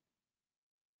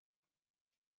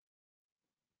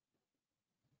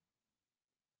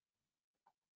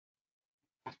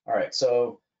 All right,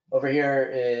 so over here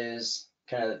is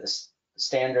kind of the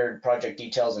standard project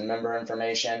details and member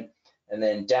information. And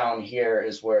then down here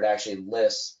is where it actually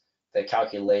lists the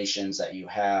calculations that you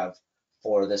have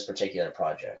for this particular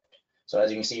project. So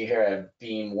as you can see here, I have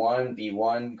beam 1,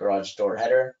 B1, garage door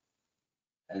header,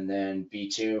 and then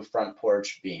B2, front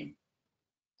porch beam.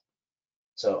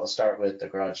 So I'll start with the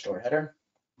garage door header.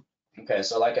 Okay,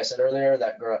 so like I said earlier,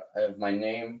 that I have my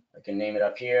name. I can name it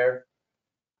up here.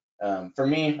 For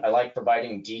me, I like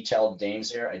providing detailed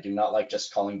names here. I do not like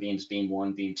just calling beams beam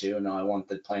 1, beam 2. No, I want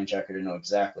the plan checker to know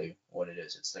exactly what it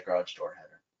is. It's the garage door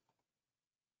header.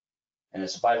 And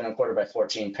it's a 5¼ by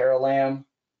 14 paralam.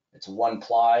 It's 1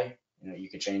 ply. You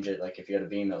could change it, like if you had a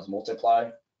beam that was multiply.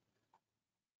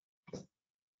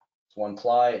 It's 1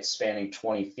 ply. It's spanning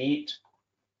 20 feet.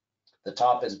 The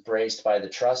top is braced by the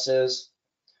trusses.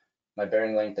 My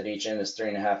bearing length at each end is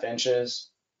 3½ inches.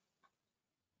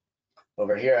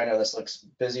 Over here, I know this looks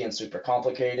busy and super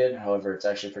complicated. However, it's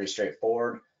actually pretty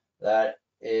straightforward. That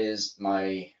is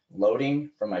my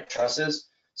loading from my trusses.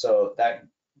 So that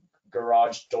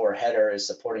garage door header is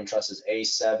supporting trusses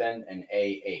A7 and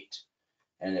A8.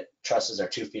 And trusses are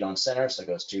 2 feet on center, so it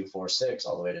goes 2, 4, 6,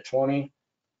 all the way to 20.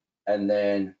 And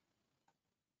then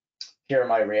here are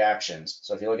my reactions.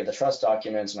 So if you look at the truss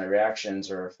documents, my reactions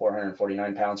are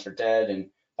 449 pounds for dead and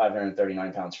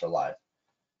 539 pounds for live.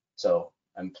 So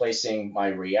I'm placing my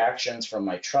reactions from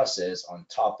my trusses on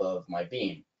top of my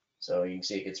beam. So you can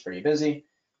see it gets pretty busy,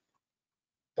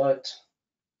 but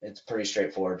it's pretty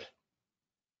straightforward.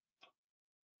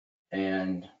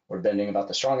 And we're bending about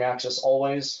the strong axis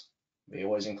always. We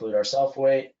always include our self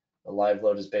weight. The live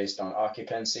load is based on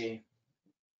occupancy.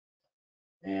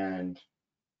 And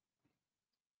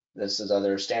this is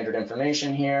other standard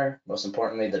information here. Most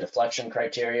importantly, the deflection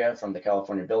criteria from the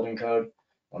California Building Code.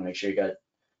 I want to make sure you got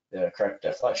the correct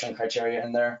deflection criteria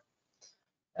in there.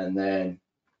 And then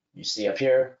you see up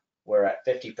here, we're at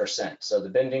 50%. So the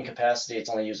bending capacity, it's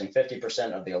only using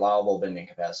 50% of the allowable bending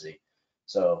capacity.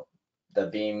 So the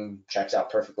beam checks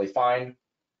out perfectly fine.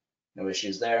 No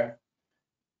issues there.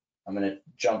 I'm going to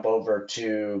jump over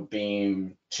to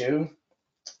beam 2,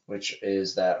 which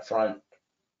is that front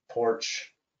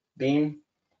porch beam.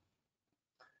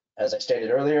 As I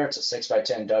stated earlier, it's a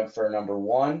 6x10 dug for number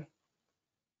 1.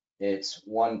 It's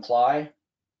 1 ply.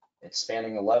 It's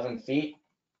spanning 11 feet.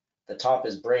 The top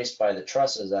is braced by the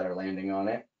trusses that are landing on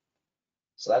it.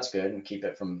 So that's good, and keep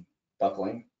it from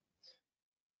buckling.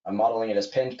 I'm modeling it as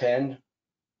pinned.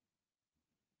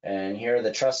 And here are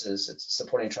the trusses. It's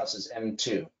supporting trusses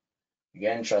M2.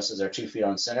 Again, trusses are 2 feet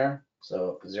on center,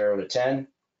 so 0 to 10.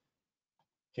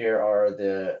 Here are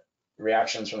the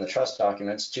reactions from the truss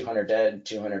documents: 200 dead,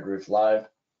 200 roof live.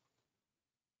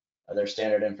 Other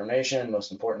standard information,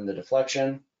 most important, the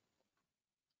deflection.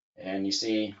 And you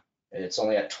see it's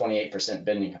only at 28%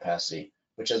 bending capacity,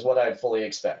 which is what I'd fully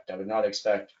expect. I would not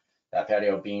expect that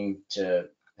patio beam to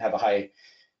have a high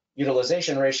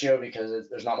utilization ratio because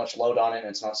there's not much load on it and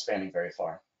it's not spanning very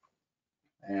far.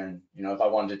 And if I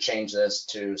wanted to change this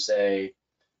to, say,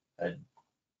 I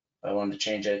wanted to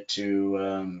change it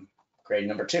to grade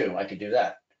number 2, I could do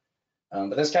that.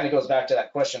 But this kind of goes back to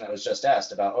that question that was just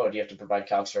asked about, oh, do you have to provide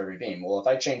calcs for every beam? Well, if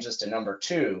I change this to number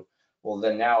 2, well,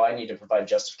 then now I need to provide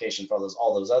justification for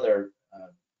all those other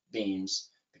beams,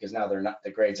 because now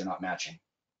the grades are not matching.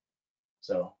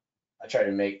 So I try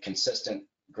to make consistent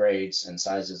grades and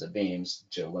sizes of beams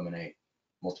to eliminate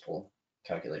multiple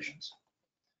calculations.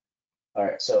 All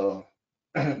right, so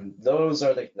those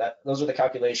are the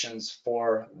calculations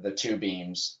for the 2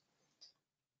 beams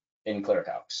in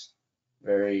ClearCalcs,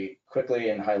 very quickly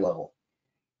and high level.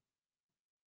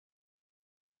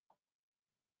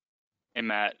 Hey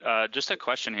Matt, just a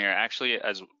question here. Actually,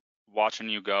 as watching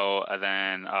you go, and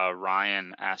then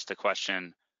Ryan asked a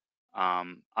question.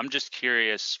 I'm just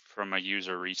curious from a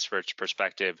user research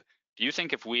perspective. Do you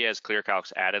think if we as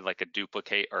ClearCalcs added like a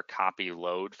duplicate or copy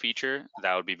load feature,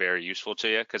 that would be very useful to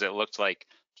you? Because it looked like,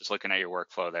 just looking at your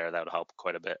workflow there, that would help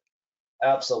quite a bit.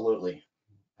 Absolutely,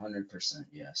 100%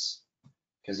 yes.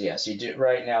 Because yes, you do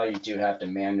right now. You do have to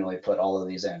manually put all of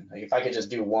these in. Like if I could just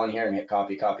do one here and hit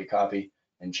copy, copy, copy,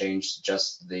 and change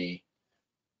just in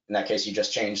that case, you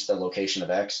just change the location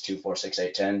of X 2, 4, 6,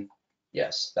 8, 10.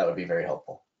 Yes, that would be very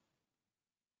helpful.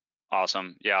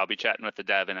 Awesome. Yeah, I'll be chatting with the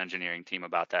dev and engineering team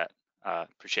about that.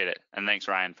 Appreciate it. And thanks,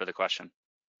 Ryan, for the question.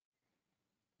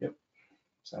 Yep,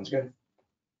 sounds good.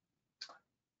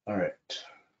 All right.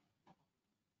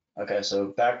 Okay, so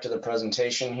back to the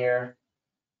presentation here.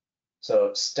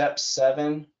 So step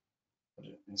 7,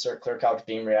 insert ClearCalcs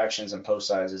beam reactions and post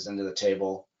sizes into the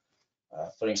table.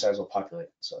 Footing size will populate.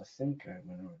 So I think I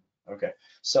went over. Okay,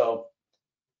 so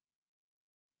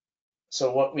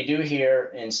what we do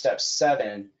here in step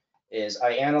 7 is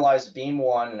I analyze beam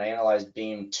 1 and I analyze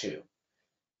beam 2.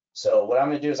 So what I'm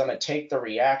going to do is I'm going to take the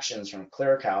reactions from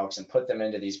ClearCalcs and put them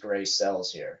into these gray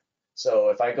cells here. So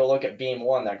if I go look at beam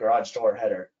 1, that garage door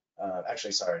header,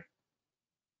 actually, sorry.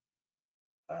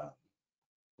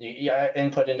 I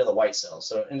input into the white cells.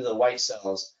 So into the white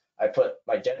cells, I put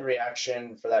my dead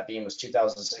reaction for that beam was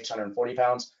 2,640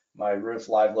 pounds. My roof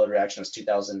live load reaction was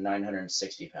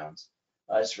 2,960 pounds.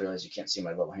 I just realized you can't see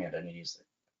my little hand. I need to use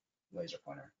the laser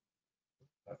pointer.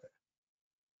 Okay.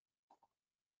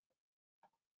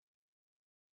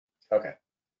 Okay.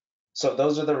 So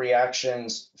those are the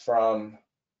reactions from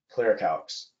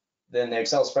ClearCalcs. Then the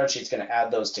Excel spreadsheet is going to add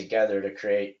those together to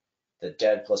create the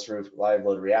dead plus roof live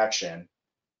load reaction.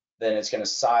 Then it's going to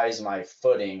size my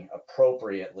footing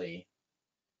appropriately.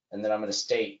 And then I'm going to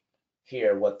state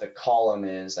here what the column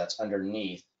is that's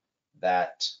underneath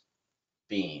that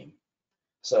beam.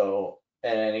 So,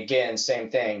 and again, same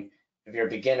thing. If you're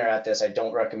a beginner at this, I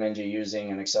don't recommend you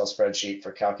using an Excel spreadsheet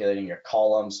for calculating your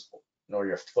columns nor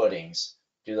your footings.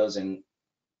 Do those in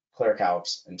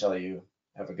ClearCalcs until you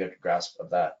have a good grasp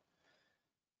of that.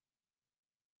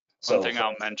 One thing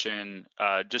I'll mention,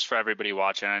 just for everybody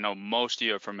watching, I know most of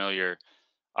you are familiar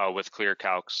with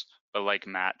ClearCalcs, but like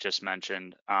Matt just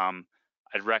mentioned,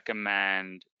 I'd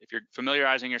recommend, if you're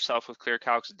familiarizing yourself with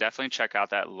ClearCalcs, definitely check out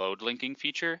that load linking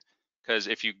feature, because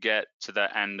if you get to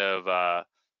the end of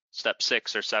step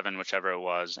 6 or 7, whichever it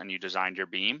was, and you designed your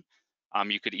beam,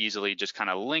 you could easily just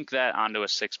kind of link that onto a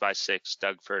 6x6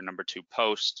 dug for number 2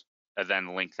 post, and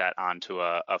then link that onto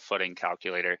a footing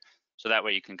calculator. So that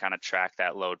way you can kind of track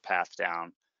that load path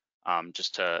down,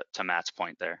 just to Matt's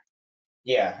point there.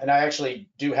 Yeah, and I actually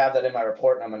do have that in my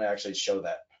report, and I'm going to actually show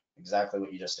that exactly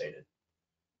what you just stated.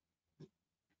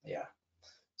 Yeah,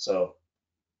 so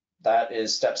that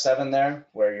is step 7 there,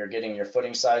 where you're getting your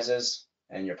footing sizes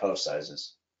and your post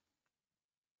sizes,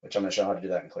 which I'm going to show how to do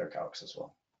that in ClearCalcs as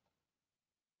well.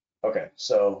 Okay,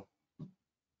 so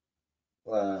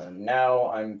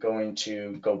now I'm going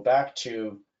to go back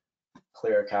to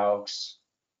ClearCalcs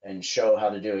and show how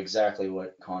to do exactly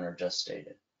what Connor just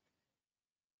stated.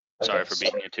 Okay, sorry for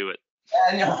beating you to it.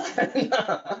 No,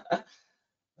 that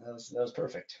was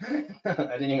perfect. I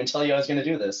didn't even tell you I was going to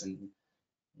do this, and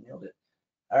nailed it.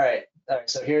 All right,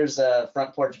 so here's the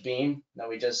front porch beam that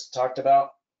we just talked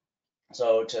about.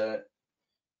 So to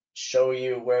show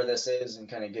you where this is and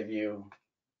kind of give you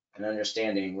an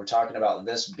understanding, we're talking about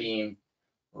this beam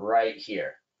right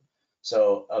here.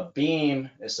 So a beam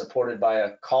is supported by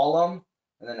a column,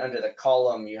 and then under the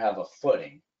column you have a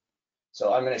footing.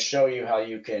 So I'm going to show you how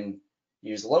you can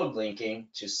use load linking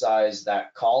to size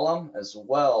that column as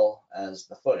well as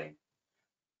the footing,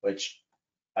 which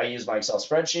I use my Excel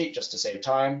spreadsheet just to save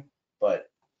time, but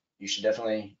you should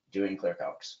definitely do it in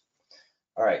ClearCalcs.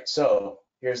 All right, so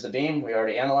here's the beam. We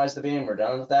already analyzed the beam. We're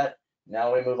done with that.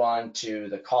 Now we move on to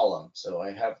the column. So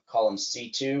I have column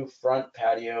C2, front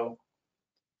patio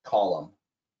column.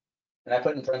 And I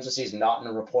put in parentheses not in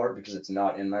the report because it's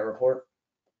not in my report.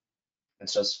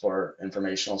 It's just for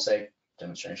informational sake,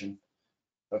 demonstration.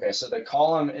 Okay, so the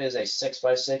column is a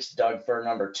 6x6 Doug fir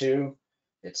number 2.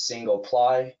 It's single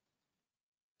ply.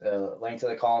 The length of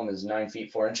the column is 9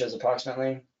 feet 4 inches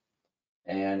approximately,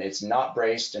 and it's not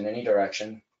braced in any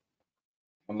direction.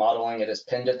 I'm modeling it as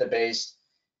pinned at the base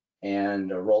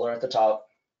and a roller at the top.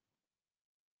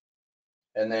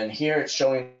 And then here it's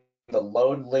showing the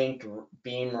load linked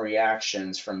beam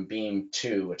reactions from beam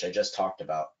 2, which I just talked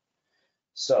about.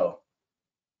 So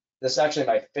this is actually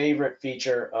my favorite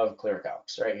feature of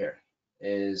ClearCalcs right here,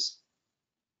 is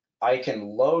I can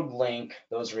load link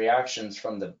those reactions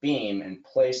from the beam and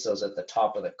place those at the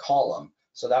top of the column.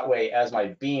 So that way, as my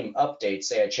beam updates,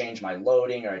 say I change my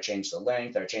loading or I change the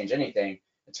length or I change anything,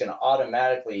 it's going to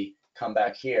automatically come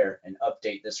back here and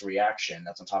update this reaction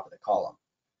that's on top of the column.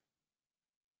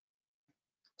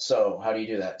 So how do you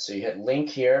do that? So you hit link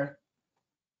here,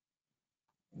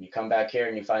 and you come back here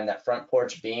and you find that front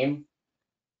porch beam,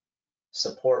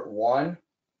 support 1, and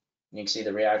you can see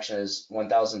the reaction is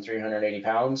 1,380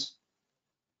 pounds.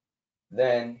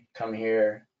 Then come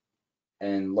here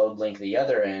and load link the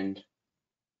other end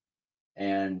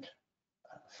and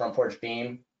front porch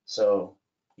beam. So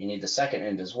you need the second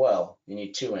end as well. You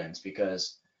need 2 ends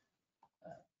because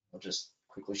I'll just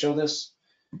quickly show this.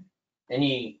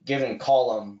 Any given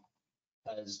column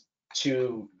has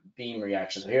 2 beam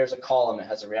reactions. So here's a column. It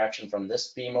has a reaction from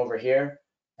this beam over here,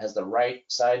 has the right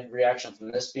side reaction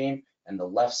from this beam, and the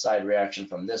left side reaction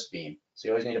from this beam. So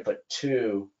you always need to put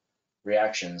 2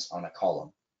 reactions on a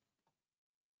column,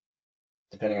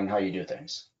 depending on how you do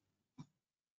things.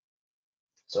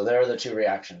 So there are the 2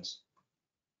 reactions.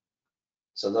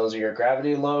 So those are your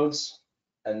gravity loads.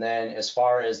 And then as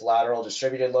far as lateral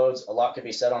distributed loads, a lot could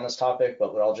be said on this topic,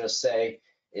 but what I'll just say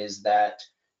is that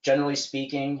generally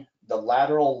speaking, the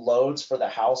lateral loads for the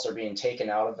house are being taken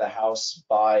out of the house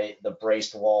by the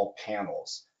braced wall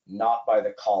panels, not by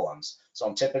the columns. So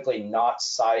I'm typically not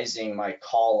sizing my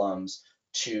columns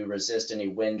to resist any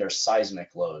wind or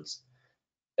seismic loads.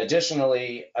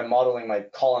 Additionally, I'm modeling my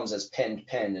columns as pinned,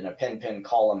 and a pinned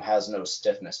column has no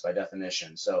stiffness by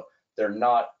definition. So they're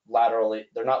not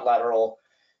lateral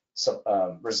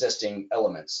resisting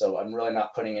elements. So I'm really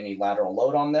not putting any lateral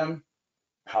load on them.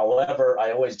 However,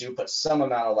 I always do put some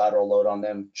amount of lateral load on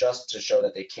them just to show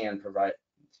that they can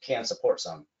support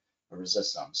some or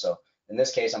resist some. So in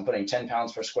this case, I'm putting 10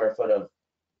 pounds per square foot of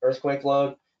earthquake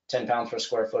load, 10 pounds per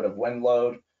square foot of wind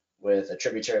load with a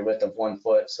tributary width of 1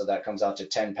 foot. So that comes out to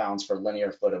 10 pounds per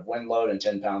linear foot of wind load and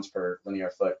 10 pounds per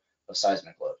linear foot of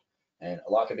seismic load. And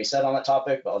a lot could be said on that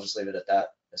topic, but I'll just leave it at that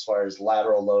as far as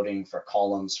lateral loading for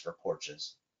columns for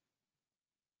porches.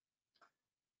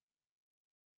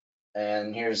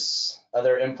 And here's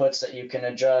other inputs that you can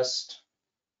adjust.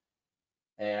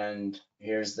 And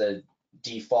here's the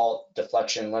default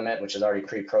deflection limit, which is already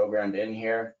pre-programmed in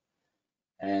here.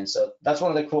 And so that's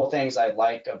one of the cool things I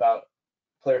like about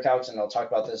ClearCalcs, and I'll talk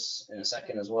about this in a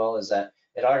second as well, is that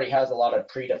it already has a lot of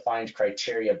predefined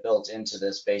criteria built into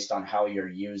this based on how you're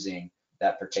using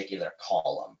that particular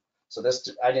column. So this,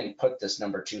 I didn't put this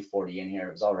number 240 in here,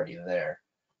 it was already there.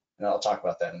 And I'll talk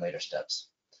about that in later steps.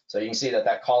 So you can see that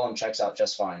that column checks out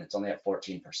just fine. It's only at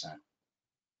 14%.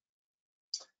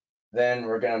 Then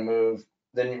we're going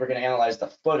to analyze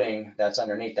the footing that's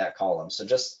underneath that column. So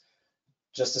just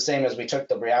the same as we took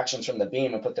the reactions from the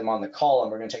beam and put them on the column,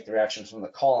 we're going to take the reactions from the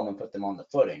column and put them on the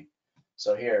footing.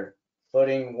 So here,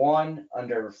 footing 1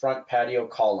 under front patio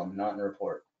column, not in the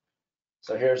report.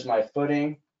 So here's my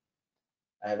footing.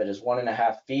 I have it as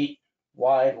 1.5 feet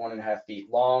wide, 1.5 feet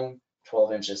long,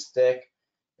 12 inches thick.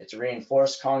 It's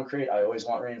reinforced concrete. I always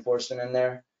want reinforcement in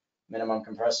there. Minimum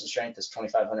compressive strength is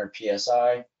 2,500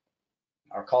 PSI.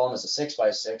 Our column is a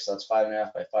 6x6, so that's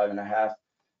 5.5 by 5.5.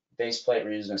 Base plate,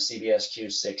 we're using a CBSQ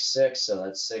 6.6, so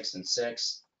that's 6 and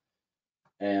 6.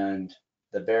 And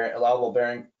the allowable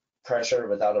bearing pressure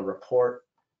without a report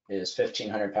is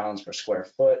 1,500 pounds per square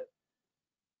foot.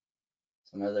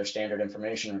 Some other standard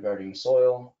information regarding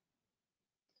soil.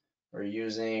 We're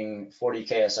using 40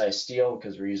 KSI steel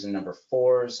because we're using number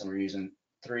 4s and we're using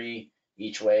 3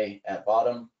 each way at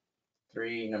bottom.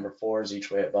 3, number 4 is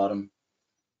each way at bottom.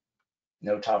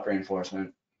 No top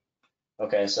reinforcement.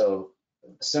 Okay, so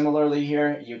similarly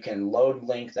here, you can load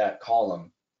link that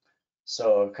column.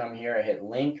 So come here, I hit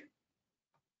link.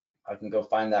 I can go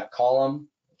find that column,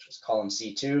 which is column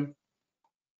C2,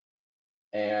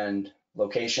 and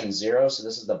location 0. So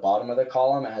this is the bottom of the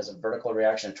column. It has a vertical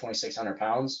reaction of 2,600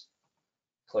 pounds.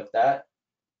 Click that.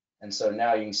 And so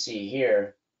now you can see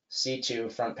here,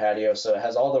 C2 front patio. So it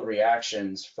has all the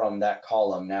reactions from that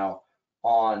column now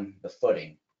on the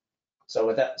footing. So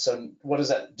with that, so what does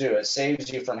that do? It saves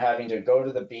you from having to go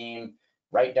to the beam,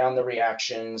 write down the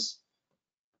reactions,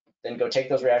 then go take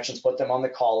those reactions, put them on the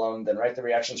column, then write the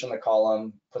reactions from the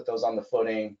column, put those on the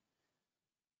footing.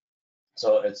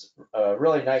 So it's a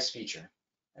really nice feature.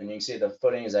 And you can see the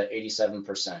footing is at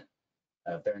 87%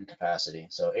 bearing capacity.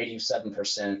 So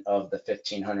 87% of the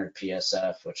 1500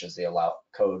 PSF, which is the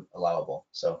code allowable.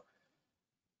 So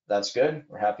that's good.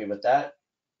 We're happy with that.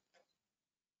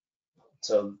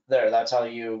 So there, that's how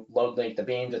you load link the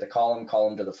beam to the column,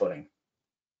 column to the footing.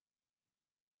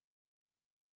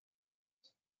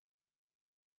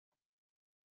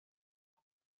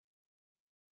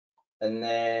 And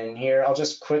then here, I'll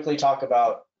just quickly talk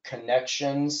about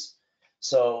connections.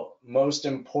 So most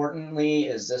importantly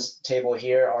is this table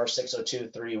here,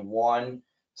 R60231.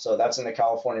 So that's in the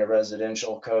California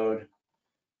Residential Code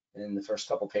in the first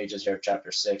couple pages here of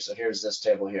chapter 6. So here's this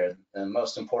table here, the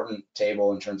most important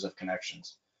table in terms of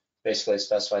connections. Basically, it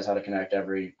specifies how to connect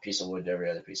every piece of wood to every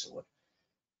other piece of wood.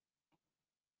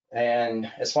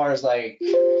 And as far as like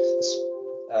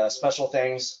special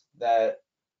things that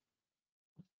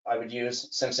I would use,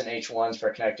 Simpson H1s for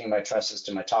connecting my trusses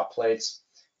to my top plates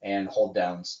and hold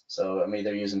downs. So I'm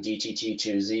either using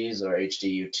DTT2Zs or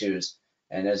HDU2s.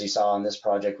 And as you saw on this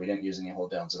project, we didn't use any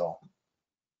hold downs at all.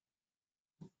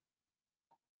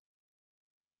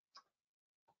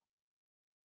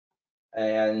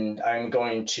 And I'm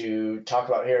going to talk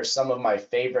about here some of my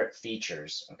favorite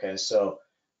features. Okay, so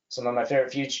some of my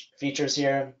favorite features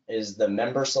here is the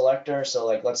member selector. So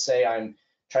like, let's say I'm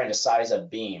trying to size a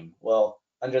beam. Well,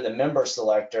 under the member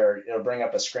selector, it'll bring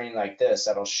up a screen like this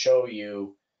that'll show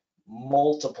you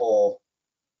multiple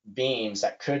beams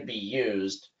that could be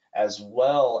used, as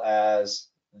well as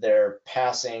their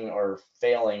passing or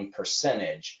failing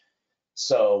percentage.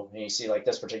 So you see like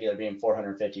this particular beam,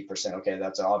 450%. Okay,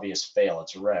 that's an obvious fail,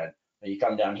 it's red. But you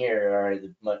come down here, all right,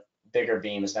 the bigger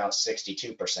beam is now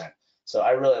 62%. So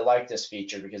I really like this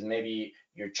feature because maybe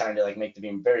you're trying to like make the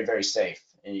beam very, very safe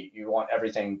and you want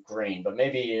everything green, but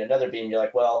maybe another beam, you're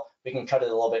like, well, we can cut it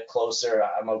a little bit closer.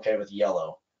 I'm okay with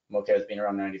yellow. I'm okay with being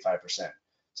around 95%.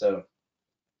 So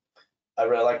I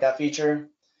really like that feature.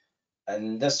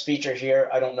 And this feature here,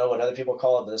 I don't know what other people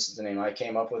call it, but this is the name I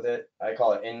came up with it. I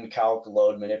call it in-calc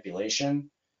load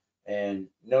manipulation, and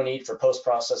no need for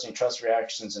post-processing truss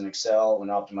reactions in Excel when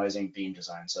optimizing beam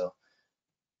design. So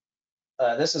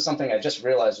this is something I just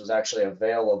realized was actually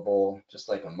available just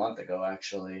like a month ago,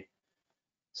 actually.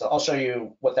 So I'll show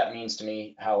you what that means to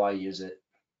me, how I use it.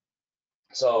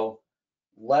 So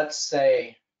let's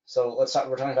say, we're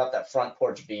talking about that front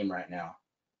porch beam right now.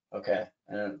 Okay,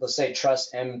 and let's say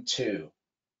truss M2.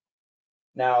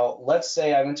 Now, let's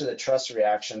say I went to the truss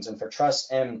reactions, and for truss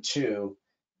M2,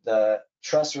 the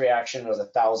truss reaction was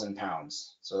 1,000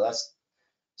 pounds.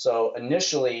 So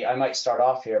initially, I might start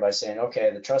off here by saying,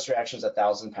 okay, the truss reaction is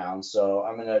 1,000 pounds, so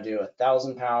I'm going to do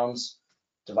 1,000 pounds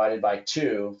divided by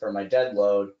 2 for my dead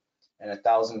load, and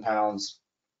 1,000 pounds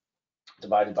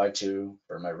divided by 2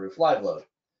 for my roof live load.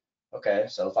 Okay,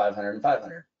 so 500 and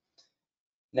 500.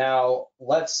 Now,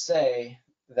 let's say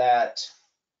that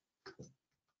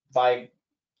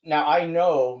now I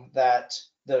know that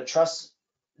the truss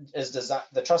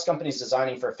company is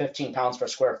designing for 15 pounds per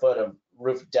square foot of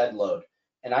roof dead load.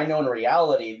 And I know in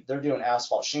reality, they're doing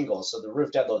asphalt shingles. So the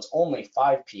roof dead load's only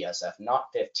 5 PSF, not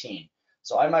 15.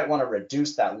 So I might want to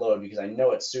reduce that load because I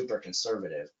know it's super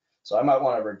conservative. So I might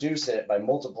want to reduce it by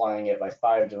multiplying it by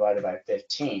 5 divided by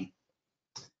 15.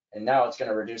 And now it's going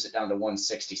to reduce it down to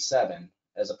 167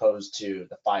 as opposed to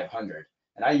the 500.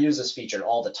 And I use this feature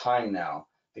all the time now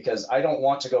because I don't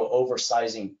want to go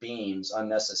oversizing beams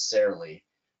unnecessarily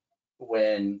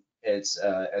when it's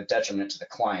a detriment to the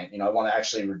client. I want to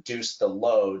actually reduce the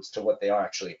loads to what they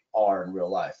actually are in real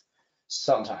life.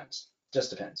 Sometimes, just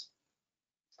depends.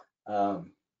 Sorry,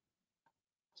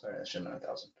 that should have been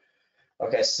 1,000.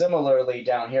 Okay, similarly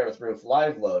down here with roof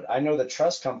live load, I know the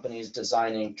truss company is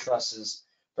designing trusses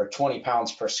for 20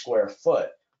 pounds per square foot,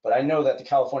 but I know that the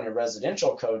California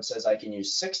Residential Code says I can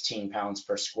use 16 pounds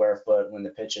per square foot when the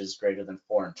pitch is greater than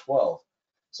 4 and 12.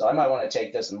 So I might want to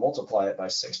take this and multiply it by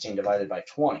 16 divided by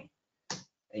 20.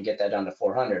 and get that down to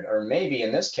 400. Or maybe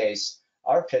in this case,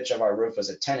 our pitch of our roof was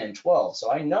a 10 and 12.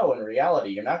 So I know in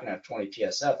reality, you're not gonna have 20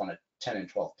 PSF on a 10 and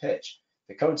 12 pitch.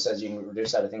 The code says you can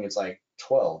reduce that, I think it's like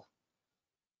 12.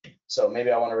 So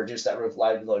maybe I want to reduce that roof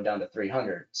live load down to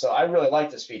 300. So I really like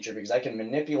this feature because I can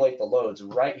manipulate the loads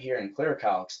right here in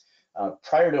ClearCalcs.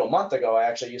 Prior to a month ago, I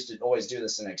actually used to always do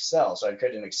this in Excel. So I'd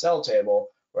create an Excel table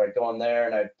where I'd go in there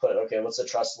and I'd put, okay, what's the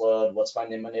truss load? What's my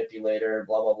manipulator?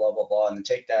 Blah, blah, blah, blah, blah, and then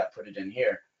take that, put it in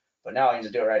here. But now I can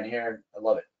just do it right in here. I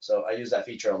love it. So I use that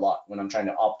feature a lot when I'm trying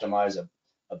to optimize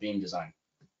a beam design.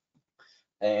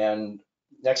 And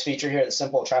next feature here, the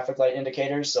simple traffic light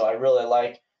indicators. So I really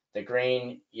like the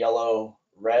green, yellow,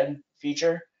 red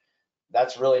feature.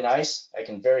 That's really nice. I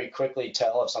can very quickly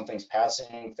tell if something's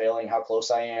passing, failing, how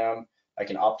close I am. I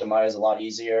can optimize a lot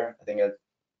easier. I think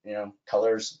it,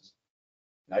 colors,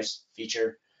 nice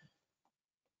feature.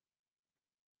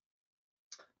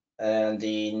 And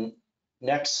the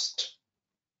next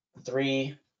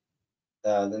three,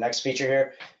 the next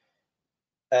feature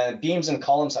here, beams and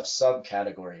columns have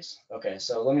subcategories. Okay,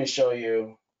 so let me show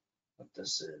you what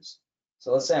this is.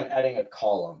 So let's say I'm adding a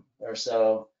column, or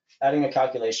so adding a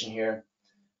calculation here,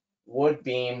 wood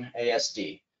beam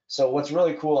ASD. So what's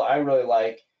really cool, I really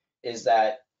like, is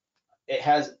that it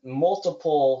has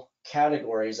multiple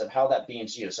categories of how that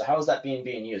beam's used. So how is that beam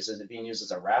being used? Is it being used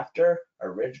as a rafter, a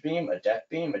ridge beam, a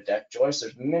deck joist?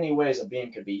 There's many ways a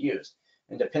beam could be used.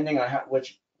 And depending on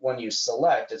which one you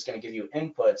select, it's going to give you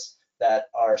inputs that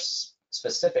are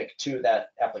specific to that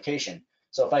application.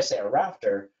 So if I say a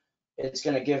rafter, it's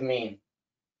going to give me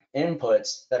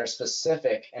inputs that are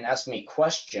specific and ask me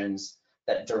questions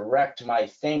that direct my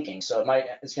thinking. So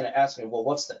it's going to ask me, well,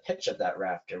 what's the pitch of that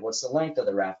rafter? What's the length of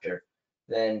the rafter?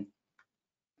 Then,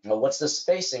 well, what's the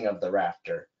spacing of the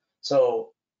rafter? So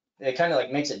it kind of like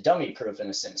makes it dummy proof in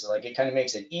a sense. So like it kind of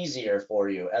makes it easier for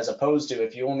you, as opposed to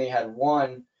if you only had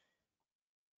one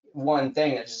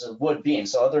thing that's just a wood beam.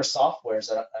 So other softwares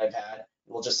that I've had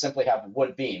will just simply have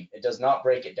wood beam. It does not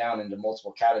break it down into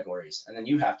multiple categories. And then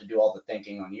you have to do all the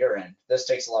thinking on your end. This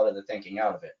takes a lot of the thinking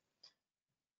out of it.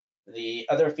 The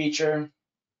other feature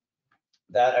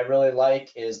that I really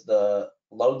like is the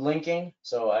load linking.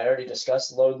 So I already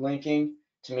discussed load linking.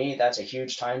 To me, that's a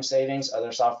huge time savings.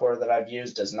 Other software that I've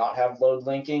used does not have load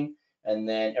linking. And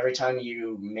then every time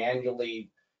you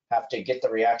manually have to get the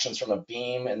reactions from a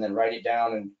beam and then write it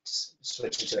down and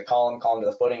switch it to the column to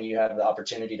the footing, you have the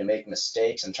opportunity to make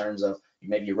mistakes in terms of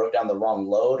maybe you wrote down the wrong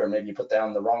load, or maybe you put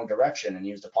down the wrong direction and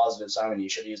used a positive sign when you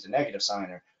should have used a negative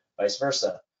sign, or vice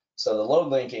versa. So the load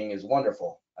linking is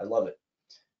wonderful. I love it.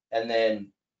 And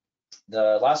then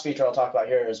the last feature I'll talk about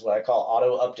here is what I call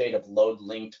auto update of load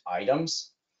linked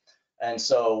items. And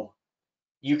so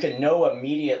you can know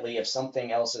immediately if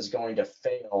something else is going to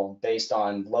fail based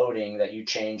on loading that you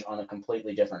change on a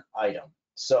completely different item.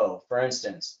 So for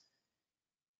instance,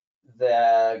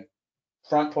 the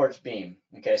front porch beam,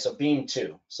 okay, so beam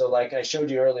 2. So like I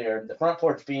showed you earlier, the front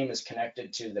porch beam is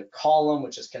connected to the column,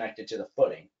 which is connected to the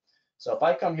footing. So if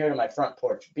I come here to my front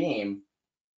porch beam,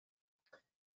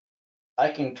 I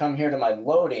can come here to my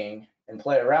loading and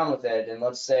play around with it. And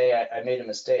let's say I made a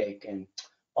mistake and,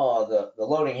 oh, the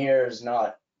loading here is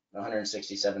not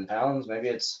 167 pounds. Maybe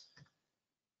it's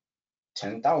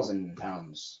 10,000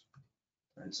 pounds,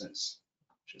 for instance,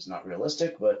 which is not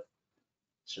realistic, but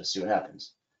let's just see what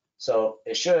happens. So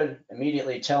it should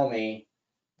immediately tell me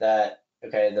that,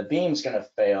 okay, the beam's going to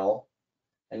fail.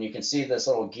 And you can see this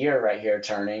little gear right here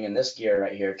turning, and this gear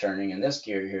right here turning, and this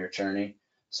gear here turning.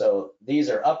 So these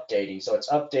are updating. So it's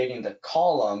updating the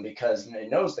column because it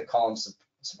knows the column's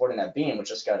supporting that beam, which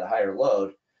just got a higher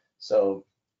load. So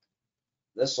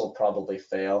this will probably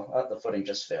fail. Oh, the footing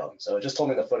just failed. So it just told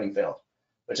me the footing failed,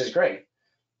 which is great.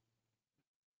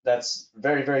 That's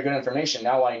very, very good information.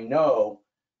 Now I know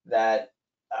that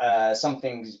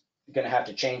something's going to have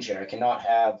to change here. I cannot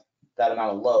have that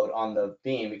amount of load on the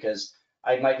beam because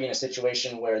I might be in a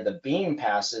situation where the beam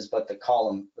passes, but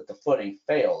the footing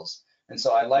fails. And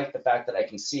so I like the fact that I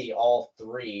can see all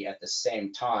three at the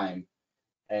same time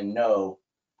and know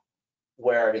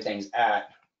where everything's at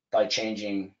by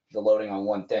changing the loading on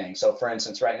one thing. So for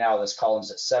instance, right now this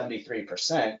column's at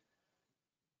 73%.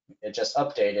 It just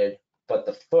updated, but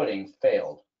the footing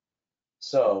failed.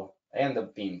 So, and the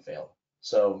beam failed.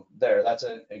 So that's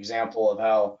an example of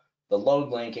how the load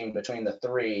linking between the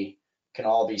three can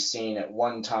all be seen at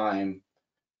one time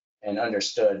and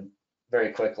understood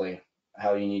very quickly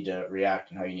how you need to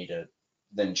react and how you need to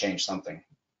then change something.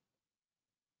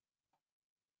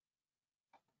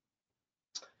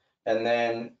 And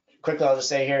then quickly, I'll just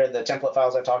say here, the template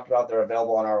files I talked about, they're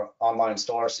available on our online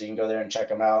store, so you can go there and check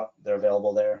them out. They're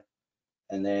available there.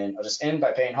 And then I'll just end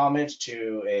by paying homage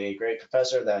to a great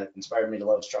professor that inspired me to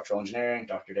love structural engineering,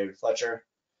 Dr. David Fletcher.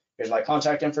 Here's my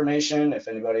contact information. If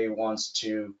anybody wants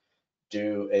to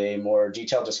do a more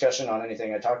detailed discussion on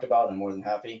anything I talked about, I'm more than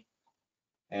happy.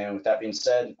 And with that being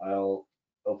said, I'll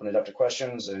open it up to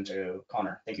questions and to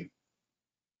Connor. Thank you.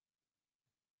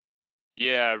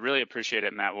 Yeah, really appreciate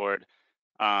it, Matt Ward.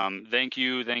 Thank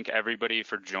you. Thank everybody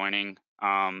for joining.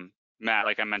 Matt,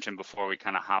 like I mentioned before, we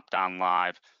kind of hopped on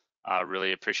live.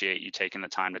 Really appreciate you taking the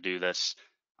time to do this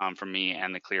for me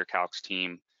and the ClearCalcs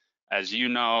team. As you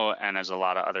know, and as a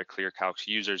lot of other ClearCalcs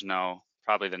users know,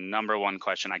 probably the number one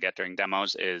question I get during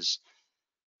demos is,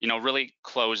 really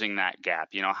closing that gap.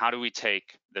 How do we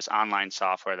take this online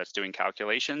software that's doing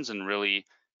calculations and really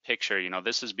picture,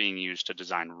 this is being used to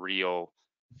design real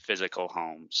physical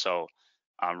homes. So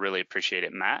really appreciate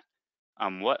it, Matt.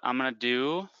 What I'm gonna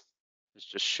do is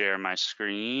just share my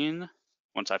screen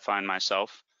once I find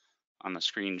myself on the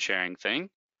screen sharing thing.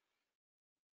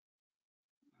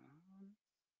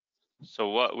 So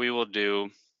what we will do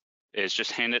is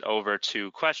just hand it over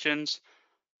to questions.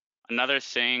 Another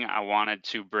thing I wanted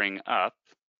to bring up,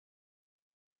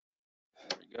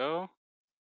 there we go,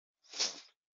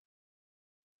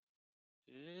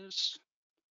 is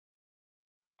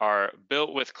our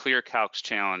Built with ClearCalcs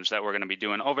challenge that we're going to be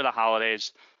doing over the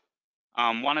holidays.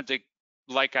 Wanted to,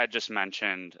 like I just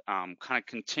mentioned, kind of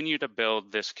continue to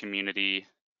build this community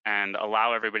and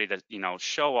allow everybody to,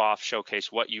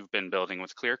 showcase what you've been building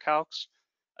with ClearCalcs,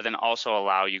 and then also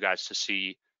allow you guys to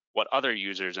see what other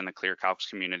users in the ClearCalcs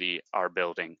community are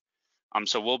building.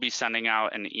 So we'll be sending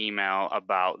out an email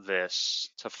about this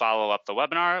to follow up the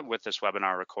webinar with this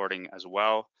webinar recording as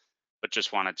well. But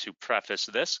just wanted to preface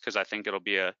this because I think it'll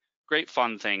be a great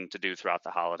fun thing to do throughout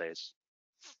the holidays.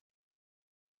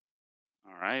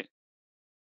 All right.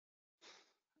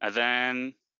 And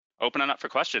then open it up for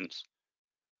questions.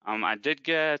 I did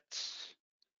get,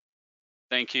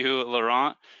 thank you,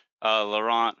 Laurent.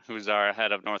 Laurent, who's our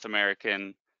head of North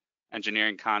American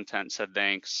engineering content, said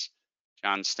thanks.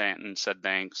 John Stanton said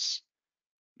thanks.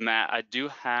 Matt, I do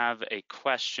have a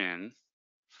question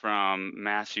from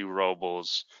Matthew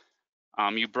Robles.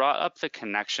 You brought up the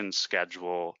connection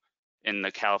schedule in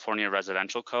the California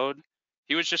residential code.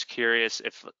 He was just curious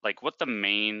if, what the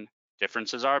main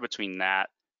differences are between that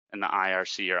and the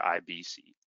IRC or IBC,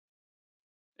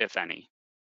 if any.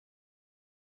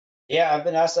 Yeah, I've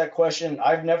been asked that question.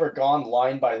 I've never gone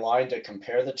line by line to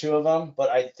compare the two of them, but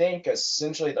I think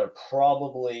essentially they're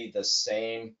probably the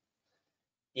same.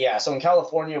 Yeah, so in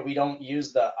California, we don't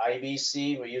use the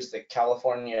IBC, we use the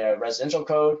California Residential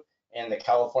Code and the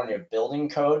California Building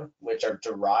Code, which are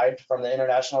derived from the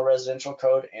International Residential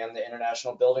Code and the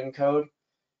International Building Code.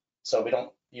 So we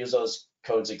don't use those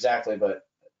codes exactly, but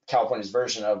California's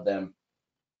version of them.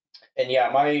 And yeah,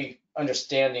 my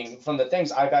understanding from the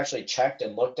things I've actually checked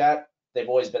and looked at, they've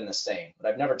always been the same, but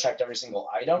I've never checked every single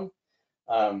item.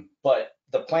 But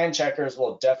the plan checkers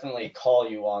will definitely call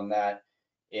you on that.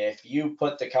 If you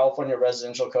put the California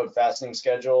Residential Code fastening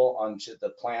schedule onto the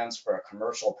plans for a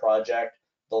commercial project,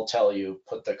 they'll tell you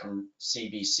put the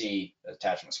CBC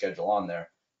attachment schedule on there,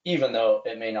 even though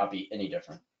it may not be any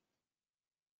different.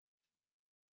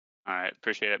 All right,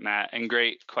 appreciate it, Matt. And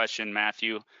great question,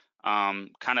 Matthew. Kind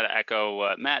of to echo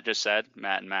what Matt just said,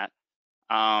 Matt and Matt.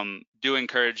 Do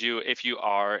encourage you, if you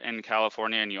are in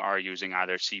California and you are using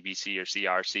either CBC or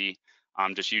CRC,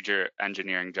 just use your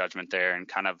engineering judgment there and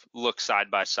kind of look side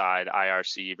by side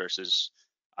IRC versus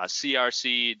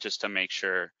CRC, just to make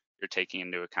sure you're taking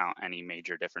into account any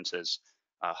major differences.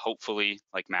 Hopefully,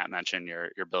 like Matt mentioned, your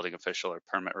building official or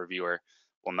permit reviewer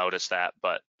will notice that,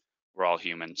 but we're all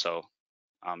human, so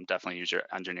definitely use your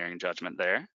engineering judgment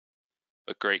there.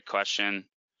 But great question.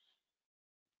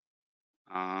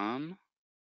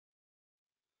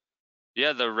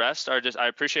 Yeah, the rest are just, I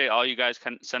appreciate all you guys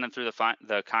sending through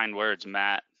the kind words.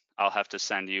 Matt, I'll have to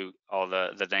send you all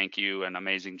the thank you and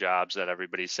amazing jobs that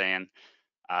everybody's saying.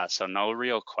 So no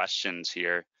real questions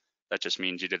here. That just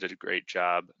means you did a great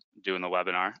job doing the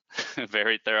webinar.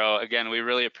 Very thorough. Again, we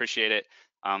really appreciate it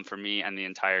for me and the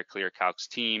entire ClearCalcs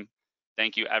team.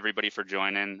 Thank you everybody for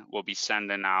joining. We'll be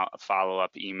sending out a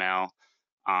follow-up email.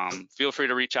 Feel free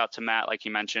to reach out to Matt, like he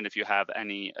mentioned, if you have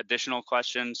any additional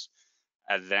questions.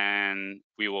 And then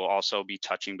we will also be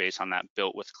touching base on that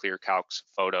Built with ClearCalcs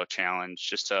photo challenge,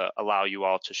 just to allow you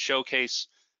all to showcase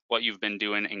what you've been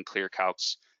doing in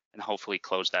ClearCalcs and hopefully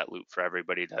close that loop for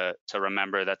everybody to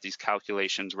remember that these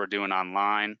calculations we're doing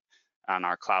online on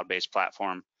our cloud-based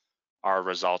platform are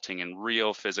resulting in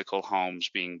real physical homes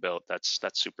being built. That's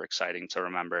super exciting to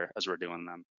remember as we're doing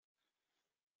them.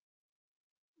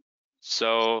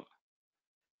 So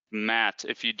Matt,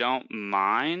 if you don't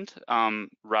mind,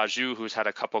 Raju, who's had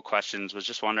a couple questions, was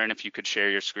just wondering if you could share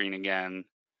your screen again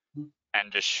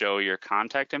and just show your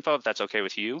contact info, if that's okay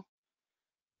with you.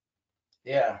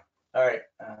 Yeah. All right.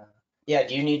 Yeah.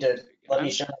 Do you need to let me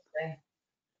Again. share my screen?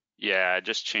 Yeah,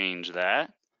 just change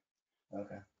that.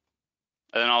 Okay.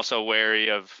 And then also wary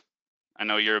of, I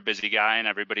know you're a busy guy and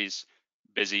everybody's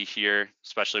busy here,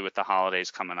 especially with the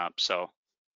holidays coming up. So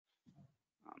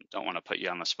don't want to put you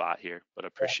on the spot here, but Yeah.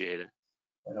 appreciate it.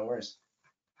 No worries.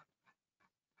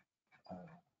 Uh,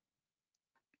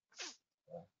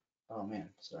 oh man,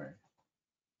 sorry.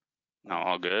 No,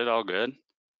 all good, all good.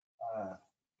 Uh,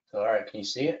 so all right, can you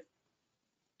see it?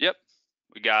 Yep,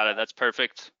 we got it. That's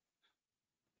perfect.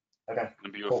 Okay. A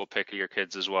Cool. beautiful pic of your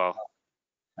kids as well.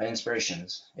 My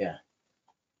inspirations. Yeah.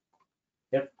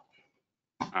 Yep.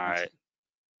 All Awesome. right.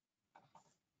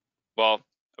 Well,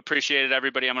 appreciate it,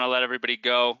 everybody. I'm going to let everybody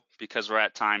go because we're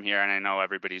at time here and I know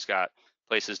everybody's got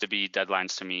places to be,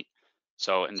 deadlines to meet.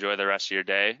 So enjoy the rest of your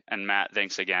day. And Matt,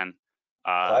 thanks again.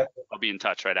 Bye. I'll be in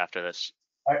touch right after this.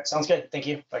 All right. Sounds good. Thank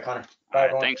you. Bye, Connor. All Bye, right.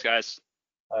 everyone. Thanks, guys.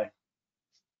 Bye.